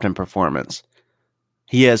dropped in performance.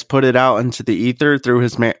 He has put it out into the ether through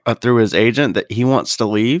his agent that he wants to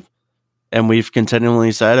leave, and we've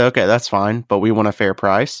continually said, okay, that's fine, but we want a fair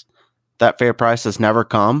price. That fair price has never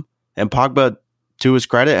come, and Pogba, to his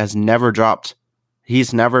credit, has never dropped.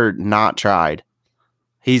 He's never not tried.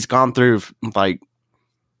 He's gone through like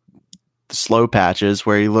slow patches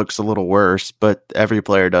where he looks a little worse, but every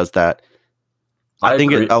player does that. I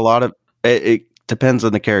think it depends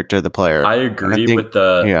on the character of the player. I agree with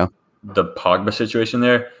the Pogba situation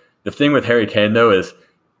there. The thing with Harry Kane, though, is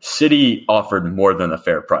City offered more than a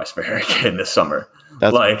fair price for Harry Kane this summer.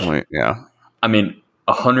 That's like, the point, yeah. I mean,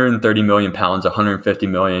 130 million pounds, 150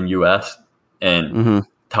 million US, and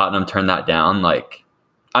Tottenham turned that down. Like,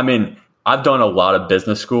 I mean, I've done a lot of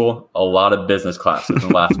business school, a lot of business classes in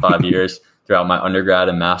the last 5 years throughout my undergrad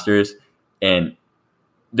and master's. And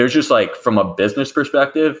there's just like, from a business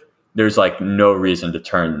perspective, there's like no reason to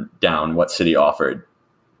turn down what City offered.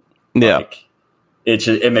 Yeah. Like,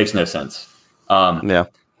 it makes no sense. Yeah.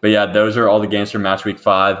 But yeah, those are all the games for match week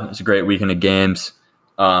 5. It's a great weekend of games.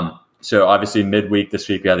 So obviously midweek this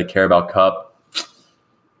week, we had the Carabao Cup.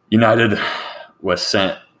 United was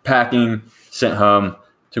sent home.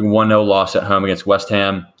 Took a 1-0 loss at home against West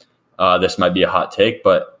Ham. This might be a hot take,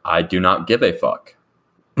 but I do not give a fuck.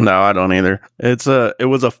 No, I don't either. It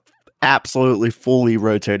was a absolutely fully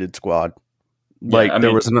rotated squad. Like, yeah,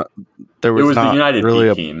 there was not the United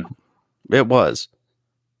really team. It was,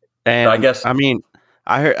 and so I guess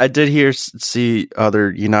I did see other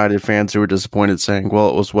United fans who were disappointed, saying, "Well,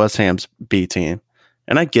 it was West Ham's B team,"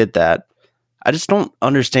 and I get that. I just don't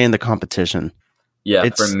understand the competition. Yeah,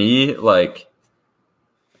 for me, like,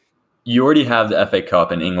 you already have the FA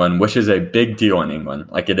Cup in England, which is a big deal in England,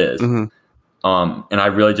 like it is. And I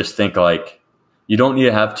really just think, like, you don't need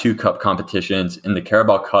to have 2 cup competitions, and the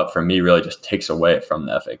Carabao Cup for me really just takes away from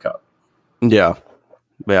the FA Cup. Yeah,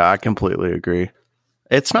 I completely agree.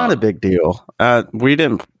 It's not a big deal. We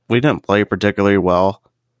didn't play particularly well,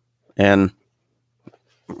 and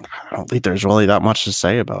I don't think there's really that much to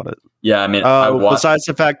say about it. Yeah, I mean, besides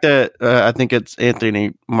the fact that I think it's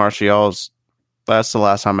Anthony Martial's. That's the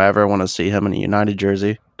last time I ever want to see him in a United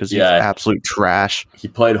jersey, because he's absolute trash. He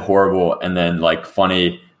played horrible, and then like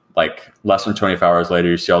funny, like less than 24 hours later,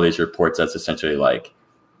 you see all these reports that's essentially like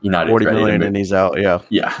United 40 million and he's out. Yeah,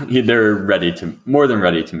 they're more than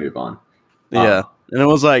ready to move on. Yeah, and it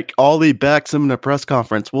was like Ollie backs him in a press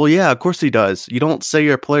conference. Well, yeah, of course he does. You don't say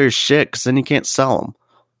your player's shit because then you can't sell him.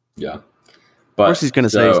 Yeah, but of course he's going to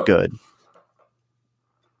say he's good.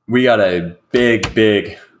 We got a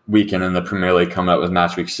big weekend in the Premier League coming up with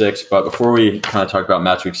match week 6. But before we kind of talk about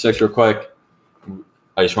match week 6 real quick,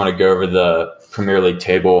 I just want to go over the Premier League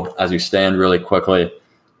table as we stand really quickly.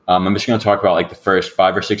 I'm just going to talk about like the first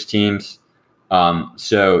 5 or 6 teams.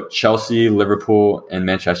 So Chelsea, Liverpool, and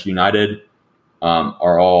Manchester United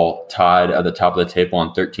are all tied at the top of the table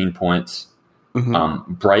on 13 points.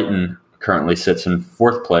 Brighton currently sits in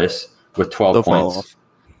 4th place with 12 points.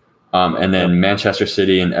 And then Manchester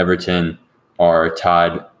City and Everton are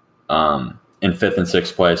tied in 5th and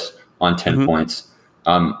 6th place on 10 points.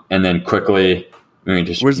 And then quickly,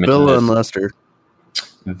 where's Villa and Leicester?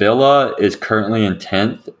 Villa is currently in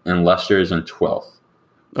 10th and Leicester is in 12th.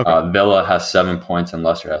 Okay. Villa has 7 points and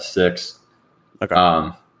Leicester has 6. Okay.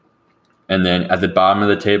 And then at the bottom of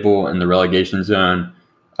the table in the relegation zone,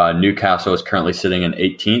 Newcastle is currently sitting in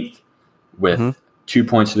 18th with 2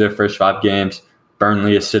 points to their first 5 games.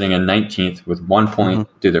 Burnley is sitting in 19th with 1 point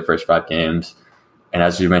through their first 5 games. And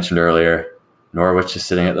as you mentioned earlier, Norwich is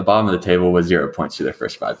sitting at the bottom of the table with 0 points through their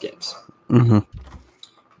first 5 games.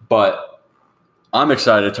 But I'm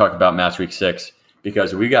excited to talk about match week 6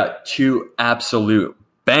 because we got 2 absolute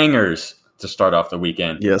bangers to start off the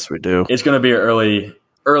weekend. Yes, we do. It's going to be an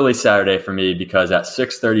early Saturday for me because at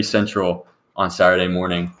 6:30 Central on Saturday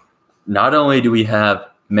morning, not only do we have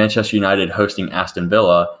Manchester United hosting Aston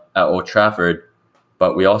Villa at Old Trafford,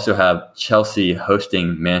 but we also have Chelsea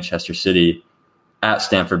hosting Manchester City at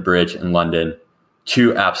Stamford Bridge in London.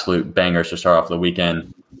 2 absolute bangers to start off the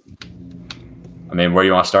weekend. I mean, where do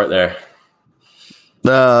you want to start there?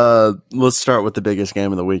 Let's start with the biggest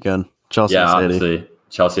game of the weekend. Chelsea City. Obviously,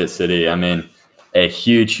 Chelsea at City. I mean, a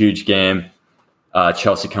huge game.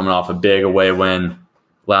 Chelsea coming off a big away win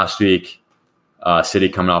last week. City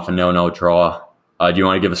coming off a 0-0 draw. Do you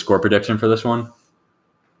want to give a score prediction for this one?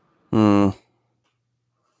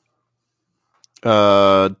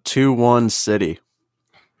 2-1 City.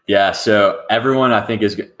 Yeah, so everyone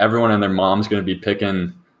and their mom's going to be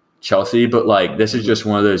picking Chelsea, but like this is just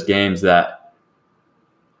one of those games that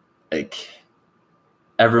like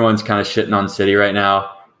everyone's kind of shitting on City right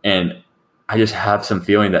now, and I just have some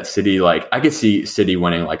feeling that City, like I could see City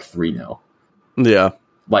winning like 3-0. Yeah.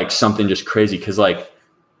 Like something just crazy because like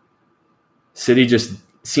City just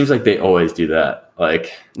seems like they always do that.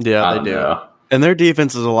 Like yeah, they do. Know. And their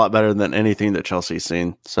defense is a lot better than anything that Chelsea's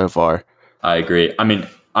seen so far. I agree. I mean,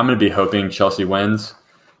 I'm going to be hoping Chelsea wins,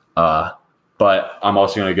 but I'm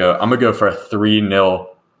also going to go for a 3-0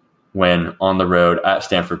 win on the road at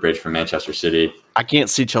Stamford Bridge for Manchester City. I can't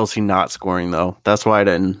see Chelsea not scoring though. That's why I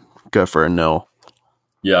didn't go for a 0.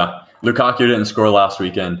 Yeah, Lukaku didn't score last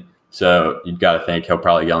weekend, so you've got to think he'll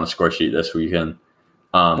probably get on the score sheet this weekend.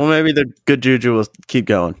 Well, maybe the good juju will keep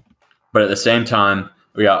going. But at the same time,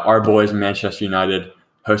 we got our boys in Manchester United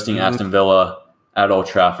hosting Aston Villa at Old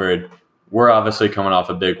Trafford. We're obviously coming off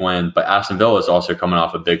a big win, but Aston Villa is also coming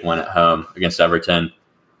off a big win at home against Everton.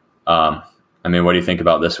 I mean, what do you think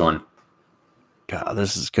about this one? God,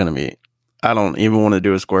 this is going to be – I don't even want to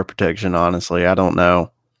do a score prediction, honestly. I don't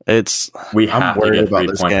know. We have to get 3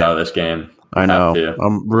 points out of this game. I know.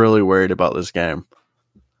 I'm really worried about this game.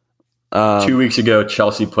 2 weeks ago,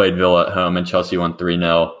 Chelsea played Villa at home, and Chelsea won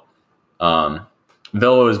 3-0.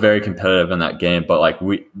 Villa was very competitive in that game, but like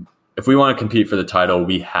if we want to compete for the title,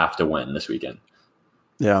 we have to win this weekend.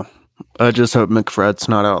 Yeah. I just hope McFred's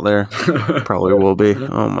not out there. Probably will be.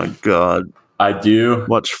 Oh, my God. I do.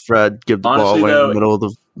 Watch Fred give the ball away in the middle of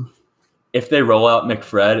the... If they roll out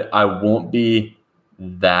McFred, I won't be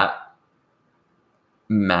that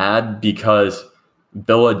mad because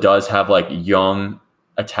Villa does have like young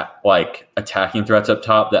attacking threats up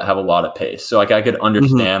top that have a lot of pace. So like I could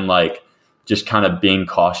understand like just kind of being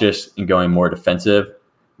cautious and going more defensive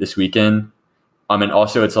this weekend. And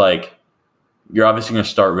also it's like you're obviously going to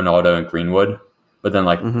start Ronaldo and Greenwood, but then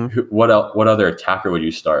like what other attacker would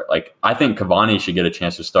you start? Like I think Cavani should get a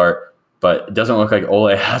chance to start, but it doesn't look like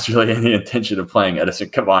Ole has really any intention of playing Edison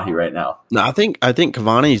Cavani right now. No, I think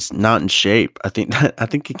Cavani's not in shape. I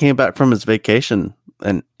think he came back from his vacation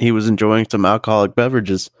and he was enjoying some alcoholic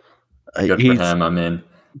beverages. Good for him. I mean,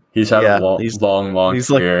 he's had a long He's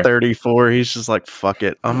career. Like 34. He's just like, fuck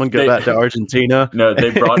it. I'm gonna go back to Argentina. No, they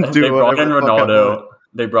brought in Ronaldo.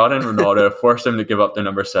 They brought in Ronaldo, forced him to give up the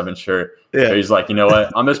number 7 shirt. Yeah. So he's like, you know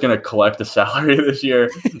what? I'm just going to collect a salary this year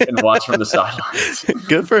and watch from the sidelines.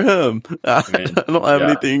 Good for him. I don't have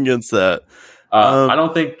anything against that. I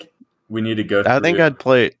don't think we need to go through. I think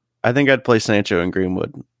I'd play Sancho and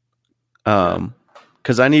Greenwood.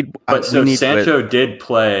 Because I need. But Sancho did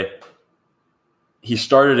play. He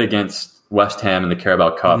started against West Ham in the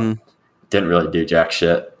Carabao Cup. Didn't really do jack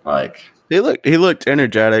shit. Like. He looked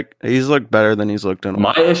energetic. He's looked better than he's looked in a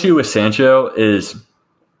while. My issue with Sancho is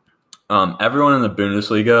everyone in the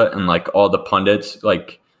Bundesliga and like all the pundits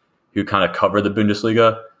like who kind of cover the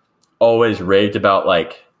Bundesliga always raved about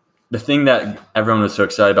like the thing that everyone was so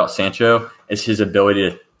excited about Sancho is his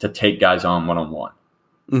ability to take guys on one-on-one.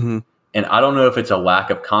 And I don't know if it's a lack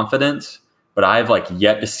of confidence, but I've like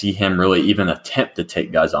yet to see him really even attempt to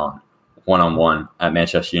take guys on one-on-one at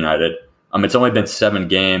Manchester United. It's only been 7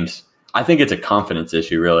 games. I think it's a confidence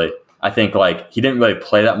issue, really. I think like he didn't really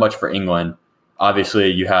play that much for England.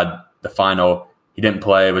 Obviously, you had the final. He didn't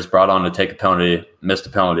play, was brought on to take a penalty, missed a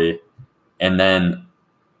penalty, and then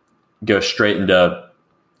go straight into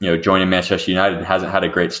joining Manchester United and hasn't had a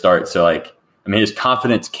great start. So like, his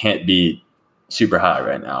confidence can't be super high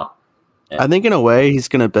right now. I think in a way he's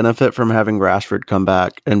going to benefit from having Rashford come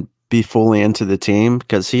back and be fully into the team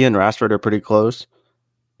because he and Rashford are pretty close.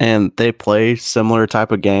 And they play similar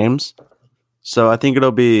type of games. So I think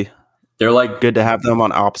it'll be they're like good to have them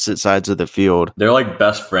on opposite sides of the field. They're like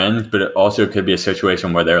best friends, but it also could be a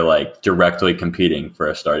situation where they're like directly competing for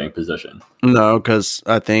a starting position. No, because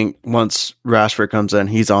I think once Rashford comes in,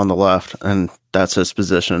 he's on the left, and that's his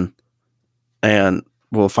position. And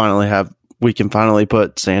we can finally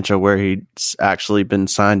put Sancho where he's actually been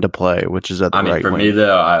signed to play, which is at the right for wing. me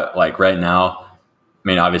though, right now,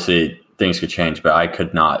 obviously things could change, but I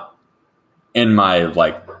could not, in my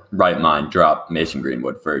right mind, drop Mason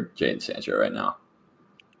Greenwood for Jadon Sancho right now.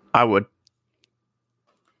 I would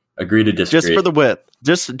agree to disagree. Just for the width.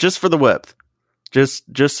 Just for the width.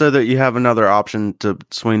 Just so that you have another option to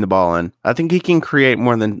swing the ball in. I think he can create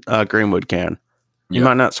more than Greenwood can. He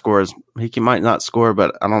might not score might not score,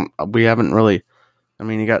 but we haven't really.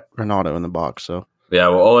 You got Ronaldo in the box, so yeah,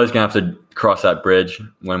 we're always gonna have to cross that bridge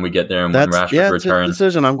when we get there and when Rashford returns. It's a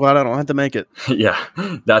decision. I'm glad I don't have to make it. Yeah,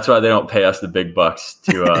 that's why they don't pay us the big bucks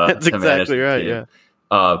to. That's to exactly right. team. Yeah.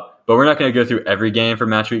 But we're not going to go through every game for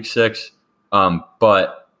match week 6.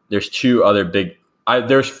 But there's 2 other big.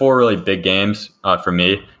 There's 4 really big games for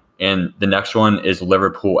me, and the next one is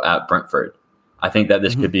Liverpool at Brentford. I think that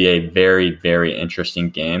this could be a very, very interesting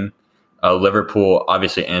game. Liverpool,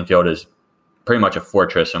 obviously, Anfield is pretty much a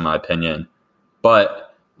fortress in my opinion,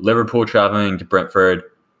 but Liverpool traveling to Brentford.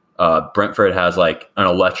 Brentford has an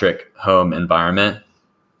electric home environment,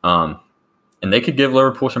 and they could give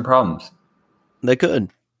Liverpool some problems. They could.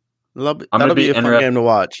 That'll be a fun game to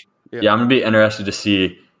watch. Yeah, I'm going to be interested to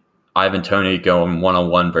see Ivan Toney going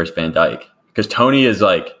one-on-one versus Van Dijk, because Toney is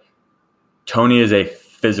a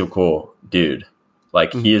physical dude.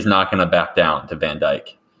 He is not going to back down to Van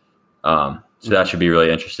Dijk. So that should be really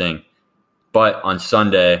interesting. But on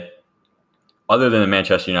Sunday, other than the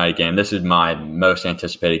Manchester United game, this is my most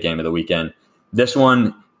anticipated game of the weekend. This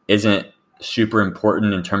one isn't super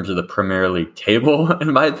important in terms of the Premier League table,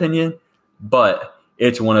 in my opinion, but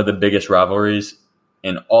it's one of the biggest rivalries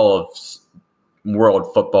in all of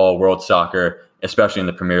world football, world soccer, especially in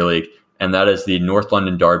the Premier League, and that is the North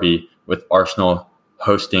London derby with Arsenal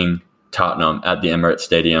hosting Tottenham at the Emirates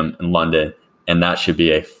Stadium in London, and that should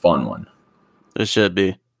be a fun one. It should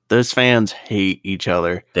be. Those fans hate each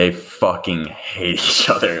other. They fucking hate each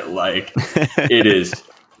other. It is,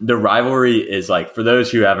 the rivalry is for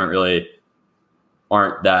those who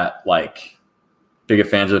aren't that big of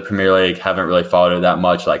fans of the Premier League, haven't really followed it that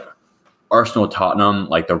much, Arsenal Tottenham,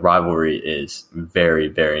 the rivalry is very,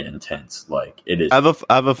 very intense. It is. I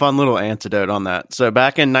have a fun little anecdote on that. So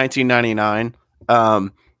back in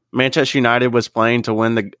 1999, Manchester United was playing to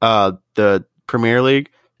win the Premier League,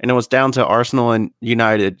 and it was down to Arsenal and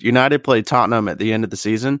United. United played Tottenham at the end of the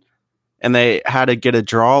season, and they had to get a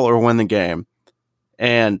draw or win the game.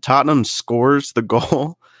 And Tottenham scores the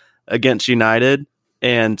goal against United,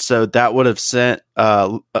 and so that would have sent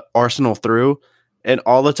Arsenal through. And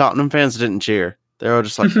all the Tottenham fans didn't cheer. They were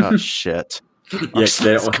just like, "Oh shit!" Yes,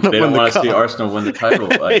 they don't want to see Arsenal win the title.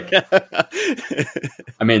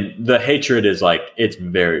 The hatred is it's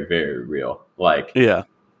very, very real. Yeah,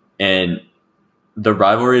 and the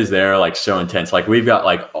rivalry is there, so intense. We've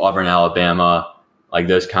got Auburn, Alabama,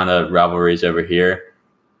 those kind of rivalries over here,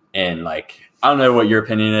 and I don't know what your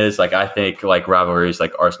opinion is. I think rivalries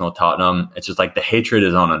like Arsenal, Tottenham, it's just the hatred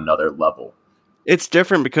is on another level. It's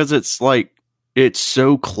different because it's it's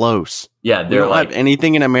so close. Yeah, they don't have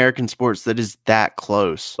anything in American sports that is that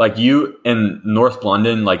close. You in North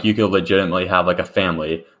London, you could legitimately have a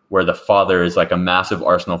family where the father is a massive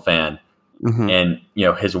Arsenal fan, and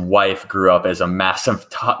his wife grew up as a massive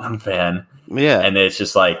Tottenham fan. Yeah, and it's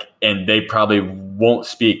just and they probably won't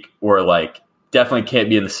speak or definitely can't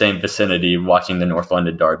be in the same vicinity watching the North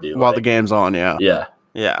London derby while the game's on. Yeah.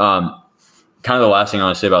 Kind of the last thing I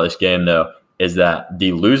want to say about this game though is that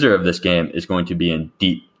the loser of this game is going to be in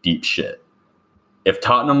deep, deep shit. If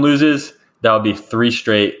Tottenham loses, that would be 3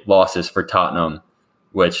 straight losses for Tottenham,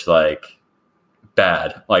 which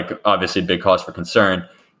bad. Obviously big cause for concern.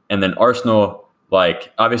 And then Arsenal,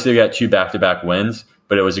 obviously they got 2 back-to-back wins,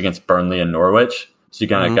 but it was against Burnley and Norwich. So you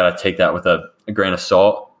kind of got to take that with a grain of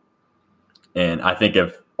salt. And I think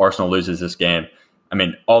if Arsenal loses this game,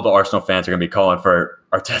 all the Arsenal fans are going to be calling for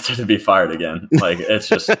Arteta to be fired again. It's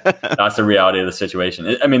just, that's the reality of the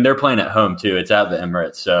situation. They're playing at home too. It's at the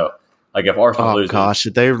Emirates. So if Arsenal loses. Oh gosh,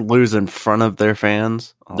 if they lose in front of their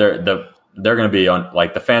fans, they're going to be on,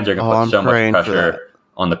 the fans are going to put so much pressure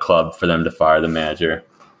on the club for them to fire the manager.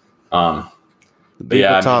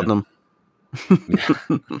 Tottenham.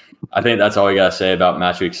 I think that's all we got to say about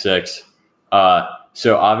match week 6.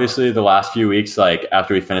 So obviously the last few weeks,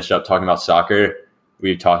 after we finished up talking about soccer,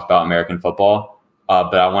 we've talked about American football.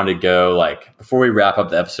 But I wanted to go before we wrap up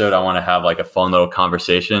the episode, I want to have a fun little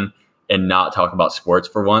conversation and not talk about sports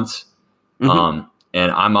for once. And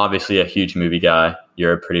I'm obviously a huge movie guy.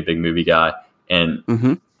 You're a pretty big movie guy. And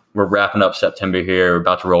we're wrapping up September here. We're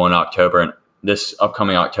about to roll in October. And this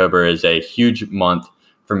upcoming October is a huge month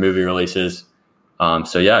for movie releases.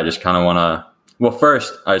 So yeah, I just kind of want to, well,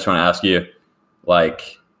 first I just want to ask you,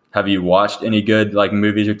 like, have you watched any good like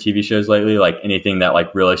movies or TV shows lately? Like anything that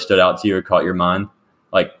like really stood out to you or caught your mind?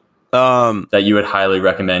 Like that you would highly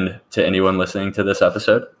recommend to anyone listening to this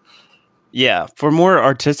episode? Yeah. For more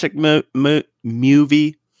artistic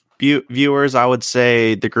movie viewers, I would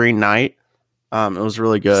say The Green Knight. It was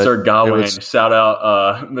really good. Sir Gawain, shout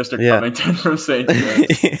out Mr. Covington from St.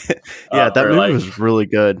 James. Yeah, that movie was really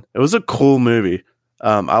good. It was a cool movie.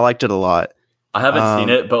 I liked it a lot. I haven't seen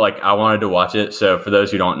it, but like I wanted to watch it. So for those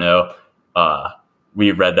who don't know,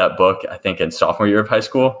 we read that book, I think, in sophomore year of high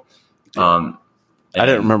school. I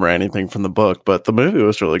didn't remember anything from the book, but the movie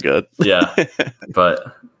was really good. Yeah.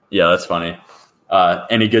 But yeah, that's funny.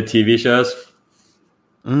 Any good TV shows?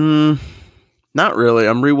 Not really.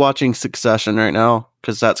 I'm rewatching Succession right now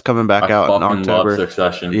because that's coming back out in October. Love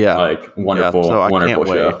Succession. Yeah. Like wonderful, so wonderful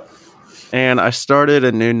show. And I started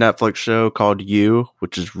a new Netflix show called You,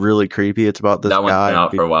 which is really creepy. It's about this guy. That one's been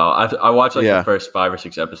out for a while. I watched like the first 5 or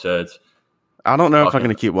 6 episodes. I don't know if I'm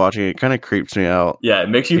going to keep watching it. It kind of creeps me out. Yeah, it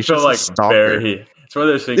makes you feel like very... It's one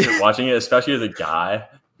of those things you're watching it, especially as a guy.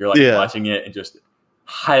 You're like watching it and just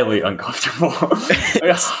highly uncomfortable.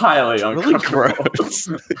 Like, highly uncomfortable. Really gross.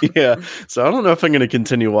 Yeah. So I don't know if I'm going to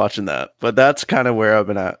continue watching that. But that's kind of where I've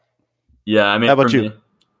been at. Yeah, I mean... How about you?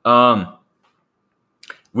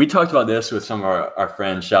 We talked about this with some of our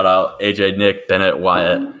friends. Shout out AJ, Nick, Bennett,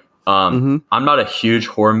 Wyatt. I'm not a huge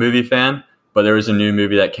horror movie fan, but there was a new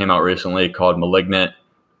movie that came out recently called Malignant.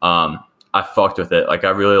 I fucked with it. Like,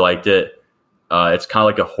 I really liked it. It's kind of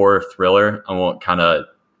like a horror thriller. I won't kind of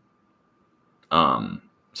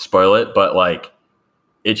spoil it, but like,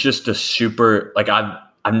 it's just a super, like,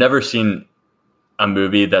 I've never seen a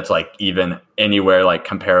movie that's like even anywhere like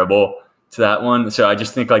comparable to that one. So I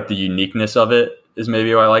just think like the uniqueness of it is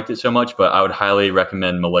maybe why I liked it so much, but I would highly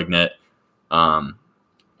recommend Malignant. I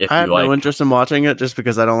have no interest in watching it just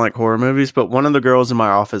because I don't like horror movies, but one of the girls in my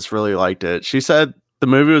office really liked it. She said the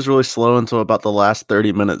movie was really slow until about the last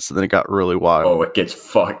 30 minutes, and then it got really wild. Oh, it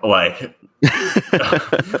gets like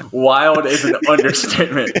wild is an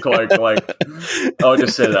understatement, Clark. Like, I'll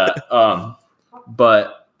just say that.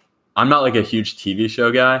 But I'm not like a huge TV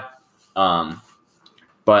show guy.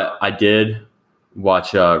 But I did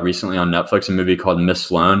watch recently on Netflix a movie called Miss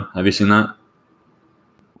Sloane. Have you seen that?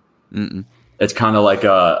 It's kind of like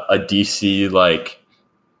a DC like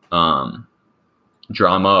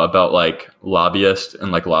drama about like lobbyists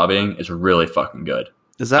and like lobbying. It's really fucking good.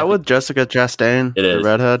 Is that with Jessica Chastain? It is. The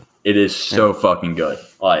redhead? It is so fucking good.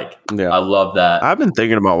 Like, I love that. I've been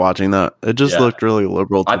thinking about watching that. It just looked really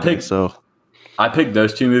liberal to me. So I picked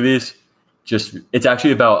those two movies. It's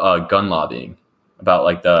actually about gun lobbying, about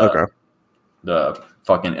like the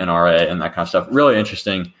fucking NRA and that kind of stuff. Really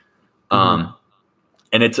interesting. And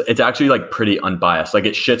it's actually like pretty unbiased. Like,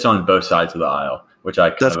 it shits on both sides of the aisle, which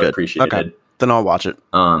I kind of appreciated. Okay. Then I'll watch it.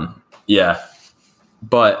 Yeah.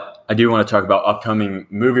 But I do want to talk about upcoming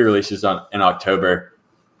movie releases in October.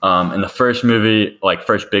 And the first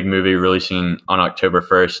big movie releasing on October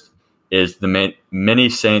 1st is the Many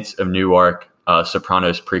Saints of Newark,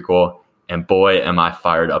 Sopranos prequel. And boy, am I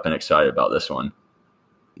fired up and excited about this one.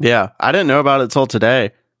 Yeah, I didn't know about it till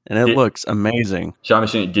today, and it looks amazing. Sean,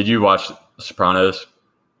 did you watch Sopranos?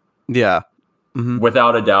 Yeah.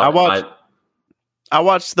 Without a doubt. I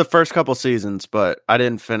watched the first couple seasons, but I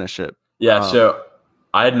didn't finish it. Yeah, so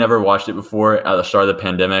I had never watched it before. At the start of the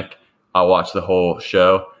pandemic, I watched the whole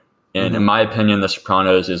show. And in my opinion, The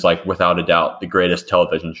Sopranos is like, without a doubt, the greatest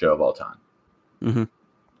television show of all time.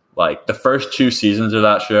 Like, the first 2 seasons of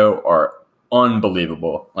that show are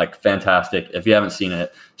unbelievable, like fantastic. If you haven't seen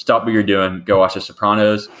it, stop what you're doing, go watch The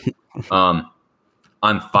Sopranos.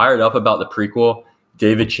 I'm fired up about the prequel.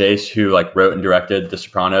 David Chase, who like wrote and directed The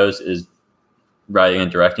Sopranos, is writing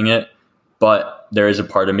and directing it, but there is a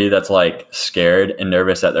part of me that's like scared and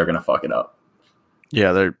nervous that they're gonna fuck it up.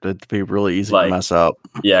 Yeah, it'd be really easy to mess up.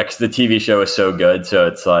 Yeah, because the TV show is so good, so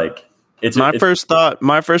it's like my first thought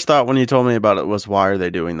when you told me about it was, why are they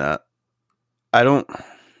doing that?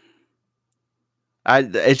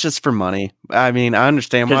 It's just for money. I mean, I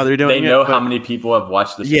understand why they're doing it. They know how many people have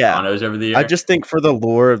watched The Sopranos over the years. I just think for the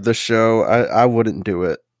lore of the show, I wouldn't do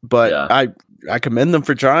it. But I commend them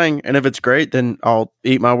for trying. And if it's great, then I'll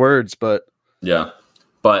eat my words. But yeah.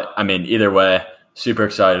 But I mean, either way, super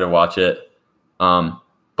excited to watch it.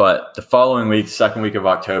 But the following week, second week of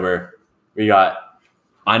October, we got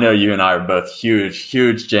I know you and I are both huge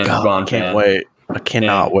James Bond fans. I can't wait. I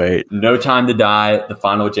cannot wait. No Time to Die, the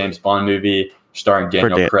final James Bond movie starring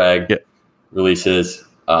Daniel Craig, releases.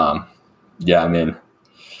 Yeah, I mean,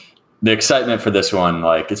 the excitement for this one,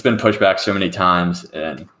 like, it's been pushed back so many times,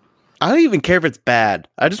 and I don't even care if it's bad.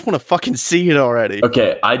 I just want to fucking see it already.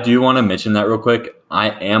 Okay, I do want to mention that real quick. I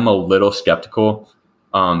am a little skeptical,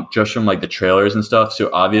 just from like the trailers and stuff. So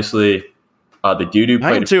obviously, the dude who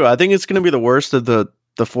played, I am too. I think it's going to be the worst of the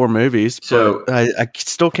 4 movies. So I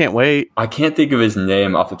still can't wait. I can't think of his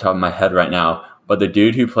name off the top of my head right now, but the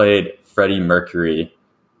dude who played Freddie Mercury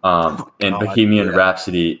in Bohemian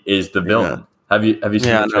Rhapsody is the villain. Have you seen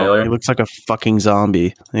the trailer? No, he looks like a fucking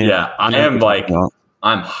zombie. Yeah, I am like,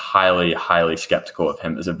 I'm highly skeptical of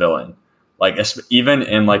him as a villain. Like, even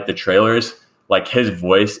in like the trailers, like his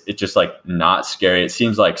voice, it's just like not scary. It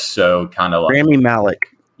seems like so kind of like Rami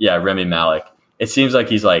Malek. Yeah, Rami Malek. It seems like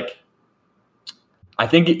he's like, I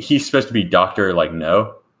think he's supposed to be Dr. like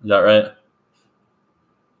No. Is that right?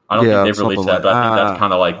 I don't think they've released that, but I think that's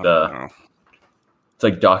kind of like it's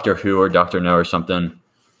like Doctor Who or Dr. No or something.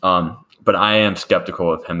 But I am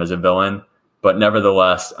skeptical of him as a villain. But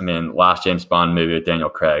nevertheless, I mean, last James Bond movie with Daniel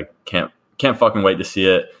Craig. Can't fucking wait to see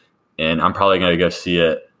it. And I'm probably going to go see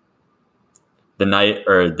it the night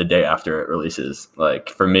or the day after it releases. Like,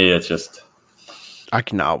 for me, it's just... I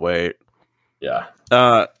cannot wait. Yeah.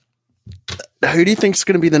 Who do you think is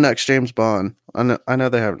going to be the next James Bond? I know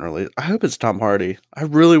they haven't released. I hope it's Tom Hardy. I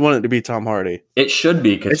really want it to be Tom Hardy. It should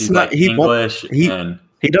be, because he's like English. He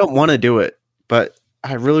don't want to do it, but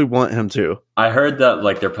I really want him to. I heard that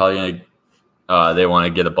like they're probably going to... they want to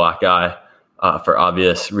get a black guy for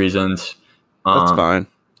obvious reasons. That's fine.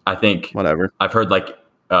 I think whatever. I've heard like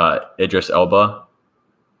Idris Elba.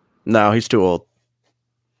 No, he's too old.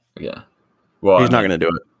 Yeah. Well, he's not going to do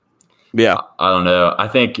it. Yeah. I don't know.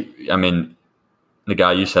 I mean, the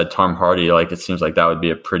guy you said, Tom Hardy, like, it seems like that would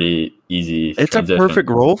be a pretty easy transition. A perfect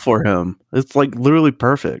role for him. It's like literally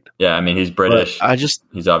perfect. Yeah. I mean, he's British. But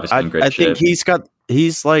he's obviously in great shape. I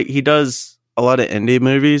think he does a lot of indie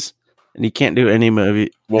movies. And he can't do any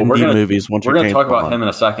movies once we're going to talk about him in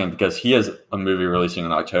a second, because he has a movie releasing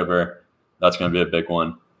in October. That's going to be a big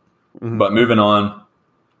one. Mm-hmm. But moving on,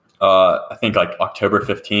 I think like October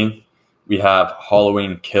 15th, we have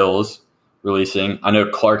Halloween Kills releasing. I know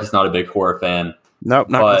Clark is not a big horror fan. Nope,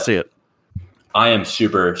 not going to see it. I am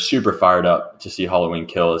super fired up to see Halloween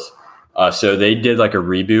Kills. So they did like a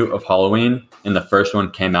reboot of Halloween, and the first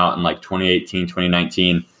one came out in like 2018,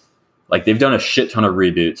 2019. Like, they've done a shit ton of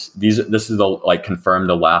reboots. This is the like confirmed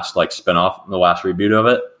the last like spinoff, the last reboot of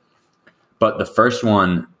it. But the first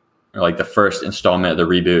one, or like the first installment of the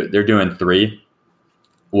reboot, they're doing 3,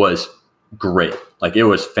 was great. Like, it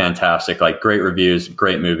was fantastic. Like, great reviews,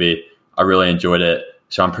 great movie. I really enjoyed it.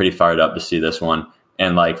 So I'm pretty fired up to see this one.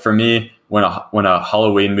 And like, for me, when a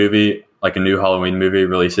Halloween movie, like a new Halloween movie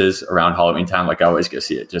releases around Halloween time, like, I always go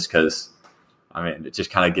see it, just because, I mean, it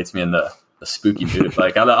just kind of gets me in the spooky mood.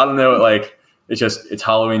 Like, I don't know, like, it's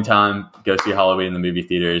Halloween time. Go see Halloween in the movie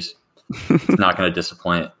theaters. It's not going to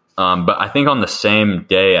disappoint. But I think on the same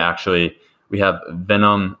day, actually, we have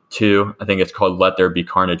Venom 2. I think it's called Let There Be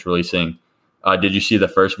Carnage, releasing. Did you see the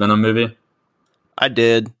first Venom movie? I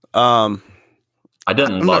did. I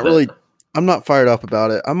didn't love it. I'm not fired up about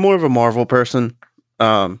it. I'm more of a Marvel person.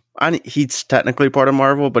 He's technically part of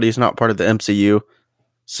Marvel, but he's not part of the MCU.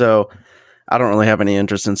 So I don't really have any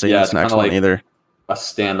interest in seeing this next one like either. A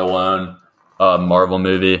standalone Marvel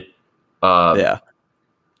movie. Yeah.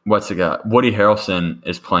 What's the guy? Woody Harrelson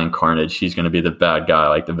is playing Carnage. He's going to be the bad guy,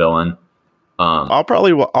 like the villain. I'll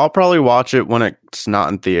probably watch it when it's not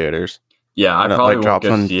in theaters. Yeah, I probably won't drops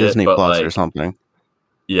go on see Disney it, Plus or something.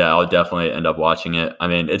 Yeah, I'll definitely end up watching it. I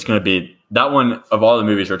mean, it's going to be that one of all the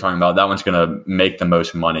movies we're talking about. That one's going to make the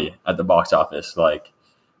most money at the box office. Like,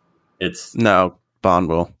 Bond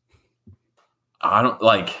will. I don't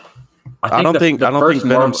think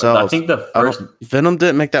Venom sells. I think the first Venom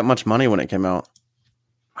didn't make that much money when it came out.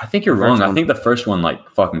 I think you're wrong. I think the first one like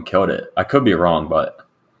fucking killed it. I could be wrong, but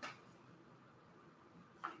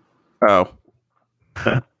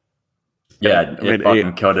yeah, it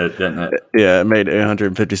fucking killed it, didn't it? Yeah, it made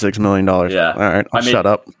 $856 million. Yeah, all right, shut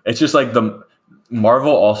up. It's just like the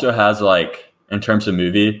Marvel also has like, in terms of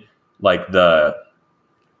movie, like the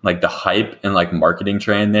hype and like marketing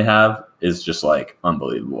train they have is just like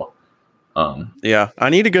unbelievable. Yeah, I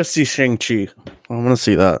need to go see Shang-Chi. I want to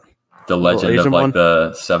see that. The Legend of like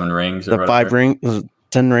the 7 rings, or the 5 rings,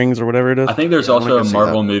 10 rings, or whatever it is. I think there's also a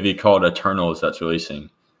Marvel movie called Eternals that's releasing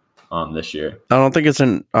this year. I don't think it's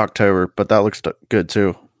in October, but that looks good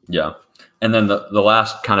too. Yeah, and then the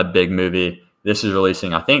last kind of big movie, this is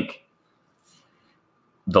releasing, I think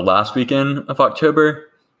the last weekend of October,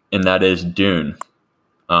 and that is Dune.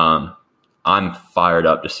 I'm fired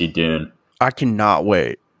up to see Dune. I cannot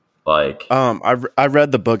wait. Like, I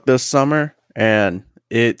read the book this summer, and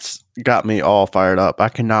it's got me all fired up. I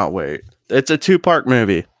cannot wait. It's a 2-part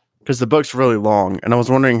movie because the book's really long, and I was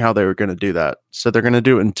wondering how they were going to do that. So they're going to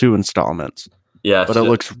do it in 2 installments. Yeah, but it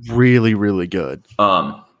looks really, really good.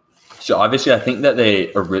 So obviously, I think that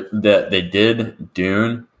they did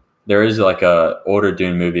Dune. There is like a older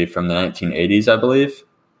Dune movie from the 1980s, I believe.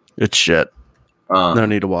 It's shit. No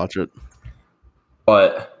need to watch it.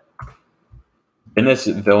 But Denis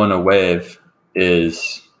Villeneuve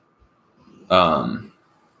is,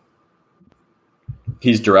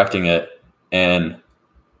 he's directing it, and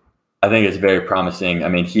I think it's very promising. I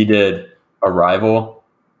mean, he did Arrival,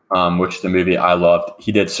 which is the movie I loved.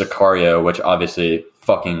 He did Sicario, which obviously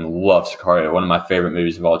fucking love Sicario, one of my favorite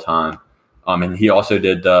movies of all time. And he also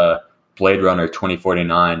did Blade Runner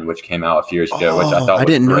 2049, which came out a few years ago, which I thought was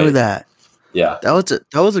didn't great. know that. Yeah, that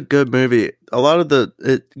was a good movie. It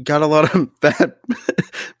got a lot of bad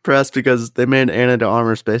press because they made Ana de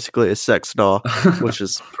Armas basically a sex doll, which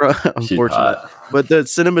is unfortunate. But the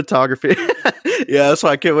cinematography, yeah, that's why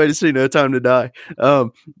I can't wait to see No Time to Die.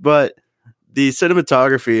 But the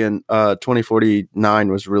cinematography in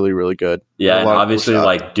 2049 was really, really good. Yeah, and obviously,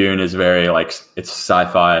 like Dune is very like it's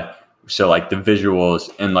sci-fi, so like the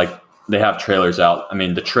visuals and like they have trailers out. I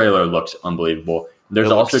mean, the trailer looks unbelievable.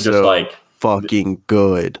 There's also just like fucking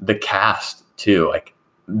good. The cast too, like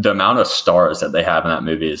the amount of stars that they have in that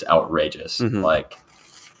movie is outrageous. Mm-hmm. Like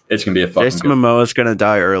it's gonna be a fucking. Jason Momoa's gonna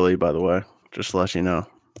die early, by the way. Just to let you know,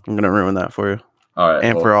 I'm gonna ruin that for you. All right,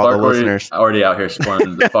 and for all the listeners, already out here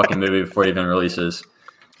spoiling the fucking movie before it even releases.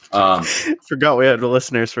 Forgot we had the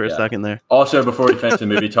listeners for a second there. Also, before we finish the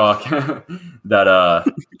movie talk, that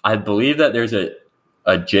I believe that there's a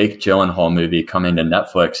Jake Gyllenhaal movie coming to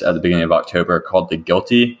Netflix at the beginning of October called The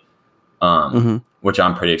Guilty. Which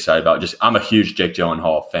I'm pretty excited about. I'm a huge Jake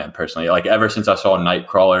Gyllenhaal fan personally. Like ever since I saw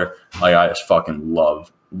Nightcrawler, like I just fucking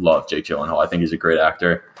love Jake Gyllenhaal. I think he's a great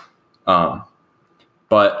actor.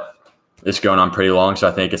 But it's going on pretty long, so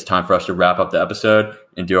I think it's time for us to wrap up the episode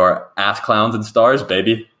and do our ass clowns and stars,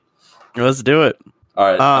 baby. Let's do it. All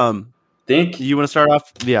right. Think you want to start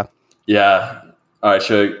off? Yeah. Yeah. All right.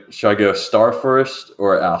 Should I go star first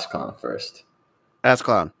or ass clown first? Ass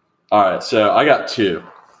clown. All right. So I got 2.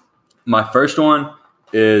 My first one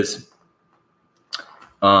is,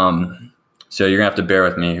 so you're gonna have to bear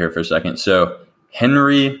with me here for a second. So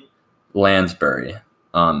Henry Lansbury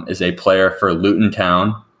is a player for Luton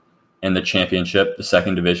Town in the Championship, the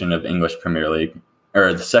 2nd division of English Premier League,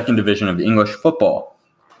 or the 2nd division of English football.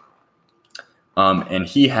 And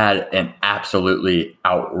he had an absolutely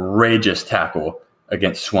outrageous tackle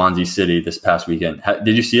against Swansea City this past weekend.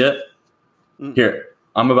 Did you see it? Here.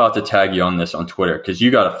 I'm about to tag you on this on Twitter because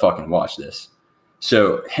you got to fucking watch this.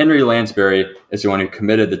 So Henry Lansbury is the one who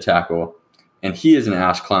committed the tackle, and he is an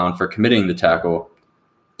ass clown for committing the tackle.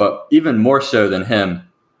 But even more so than him,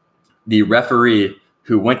 the referee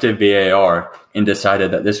who went to VAR and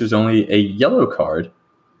decided that this was only a yellow card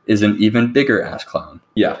is an even bigger ass clown.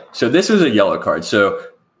 Yeah, so this was a yellow card. So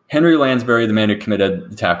Henry Lansbury, the man who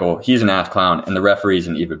committed the tackle, he's an ass clown, and the referee is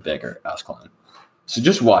an even bigger ass clown. So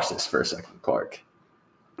just watch this for a second, Clark.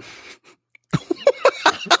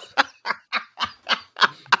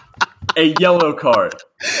 A yellow card.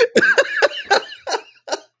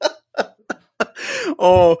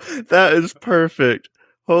 Oh, that is perfect.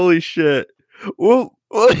 Holy shit. Whoa.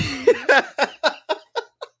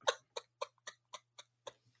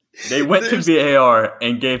 They went to VAR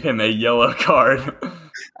and gave him a yellow card.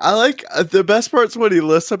 I like the best part's when he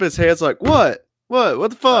lifts up his hands like, what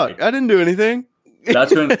the fuck? I didn't do anything.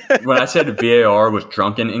 That's when I said VAR was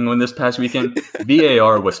drunk in England this past weekend,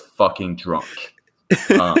 VAR was fucking drunk.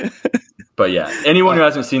 But yeah, anyone who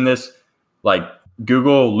hasn't seen this, like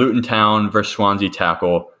Google Luton Town versus Swansea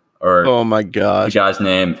tackle, or oh my gosh, the guy's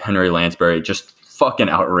name Henry Lansbury, just fucking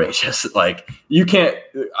outrageous. Like you can't.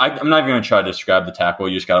 I'm not even going to try to describe the tackle.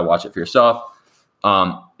 You just got to watch it for yourself.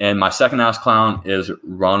 And my second ass clown is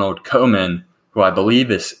Ronald Koeman, who I believe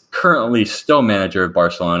is currently still manager of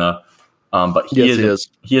Barcelona. But he is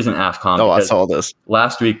an ass clown. Oh, I saw this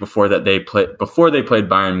last week before they played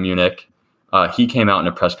Bayern Munich. He came out in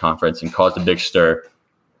a press conference and caused a big stir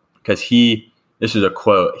because this is a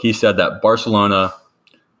quote. He said that Barcelona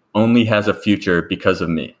only has a future because of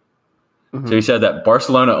me. Mm-hmm. So he said that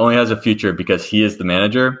Barcelona only has a future because he is the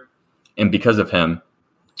manager and because of him.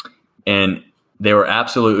 And they were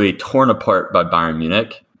absolutely torn apart by Bayern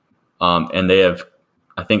Munich. And they have,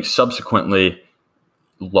 I think, subsequently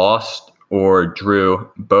lost or drew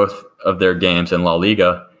both of their games in La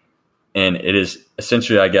Liga. And it is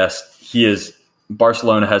essentially, I guess,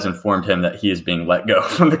 Barcelona has informed him that he is being let go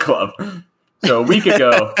from the club. So a week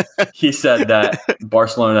ago, he said that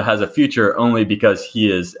Barcelona has a future only because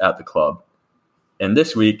he is at the club. And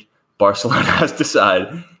this week, Barcelona has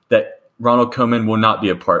decided that Ronald Koeman will not be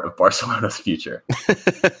a part of Barcelona's future.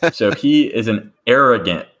 So he is an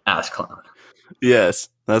arrogant ass clown. Yes,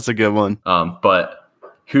 that's a good one. But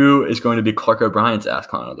who is going to be Clark O'Brien's ass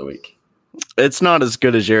clown of the week? It's not as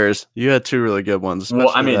good as yours. You had two really good ones.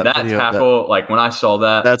 Well, I mean, that tackle, like when I saw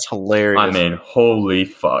that, that's hilarious. I mean, holy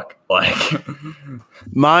fuck. Like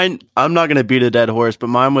mine, I'm not going to beat a dead horse, but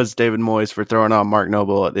mine was David Moyes for throwing on Mark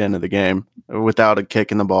Noble at the end of the game without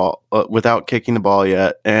kicking the ball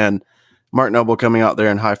yet. And Mark Noble coming out there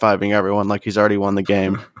and high-fiving everyone like he's already won the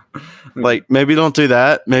game. Like, maybe don't do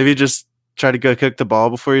that. Maybe just try to go kick the ball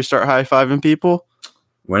before you start high-fiving people.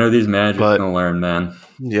 When are these managers going to learn, man?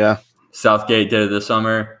 Yeah. Southgate did it this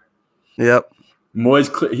summer. Yep.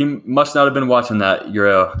 Moyes, he must not have been watching that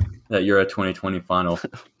Euro 2020 final.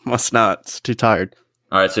 Must not. It's too tired.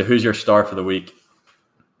 All right, so who's your star for the week?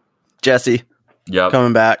 Jesse. Yep.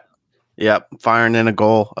 Coming back. Yep. Firing in a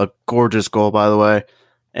goal. A gorgeous goal, by the way.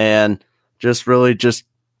 And just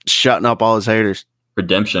shutting up all his haters.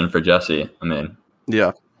 Redemption for Jesse. I mean,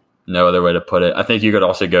 yeah. No other way to put it. I think you could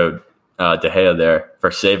also go De Gea there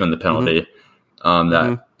for saving the penalty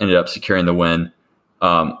that ended up securing the win.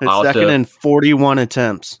 His second in 41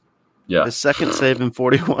 attempts. Yeah. His second save in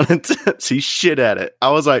 41 attempts. He's shit at it. I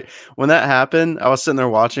was like, when that happened, I was sitting there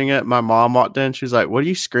watching it. My mom walked in. She was like, "What are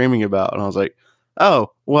you screaming about?" And I was like,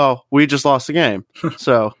 "Oh, well, we just lost the game."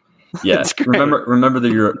 So, yeah. Remember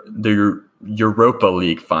the Europa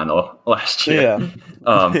League final last year.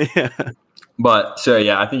 Yeah. Yeah. But so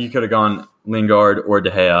yeah, I think you could have gone Lingard or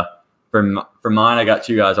De Gea. For mine, I got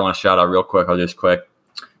two guys I want to shout out real quick. I'll do this quick.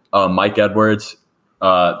 Mike Edwards,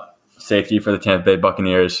 safety for the Tampa Bay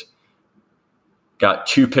Buccaneers, got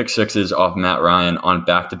 2 pick sixes off Matt Ryan on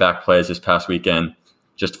back-to-back plays this past weekend.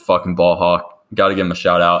 Just fucking ball hawk. Got to give him a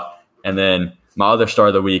shout out. And then my other star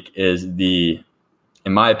of the week is in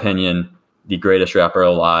my opinion, the greatest rapper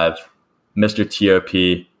alive, Mr.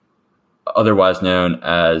 T.O.P., otherwise known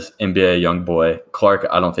as NBA Youngboy. Clark,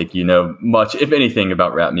 I don't think you know much, if anything,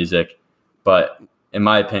 about rap music, but in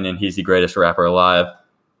my opinion, he's the greatest rapper alive.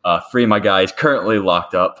 Free my guy. He's currently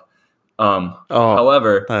locked up.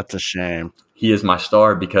 However, that's a shame. He is my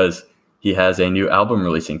star because he has a new album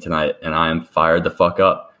releasing tonight, and I am fired the fuck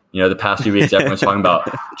up. You know, the past few weeks, everyone's talking about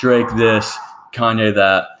Drake this, Kanye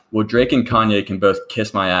that. Well, Drake and Kanye can both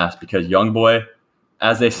kiss my ass because Youngboy,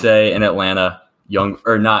 as they say in Atlanta,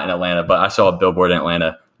 not in Atlanta, but I saw a billboard in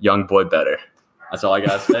Atlanta, young boy better. That's all I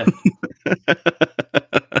got to say.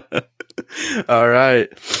 All right.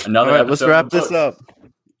 Let's wrap this up.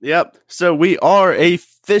 Yep. So we are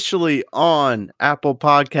officially on Apple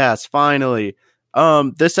Podcasts, finally.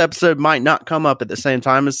 This episode might not come up at the same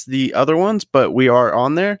time as the other ones, but we are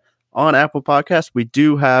on there on Apple Podcasts. We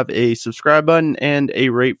do have a subscribe button and a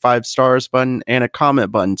rate 5 stars button and a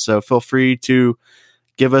comment button. So feel free to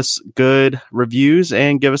give us good reviews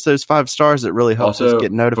and give us those 5 stars. It really helps us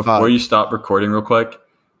get notified. Before you stop recording real quick,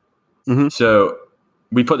 so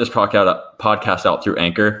we put this podcast out through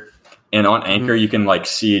Anchor, and on Anchor you can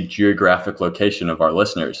see a geographic location of our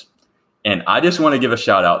listeners. And I just want to give a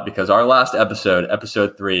shout out because our last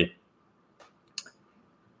episode 3,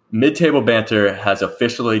 Mid-Table Banter has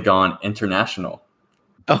officially gone international.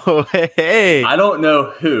 Oh, hey. I don't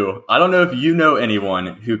know if you know anyone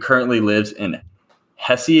who currently lives in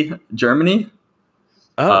Hesse, Germany.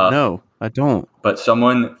 Oh, no, I don't. But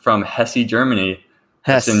someone from Hesse, Germany.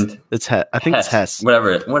 Hesse. It's Hesse.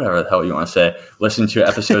 Whatever the hell you want to say. Listen to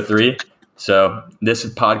episode 3. So this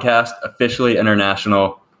is podcast officially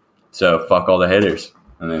international. So fuck all the haters.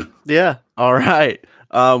 Yeah. All right.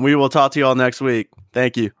 We will talk to you all next week.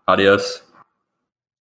 Thank you. Adios.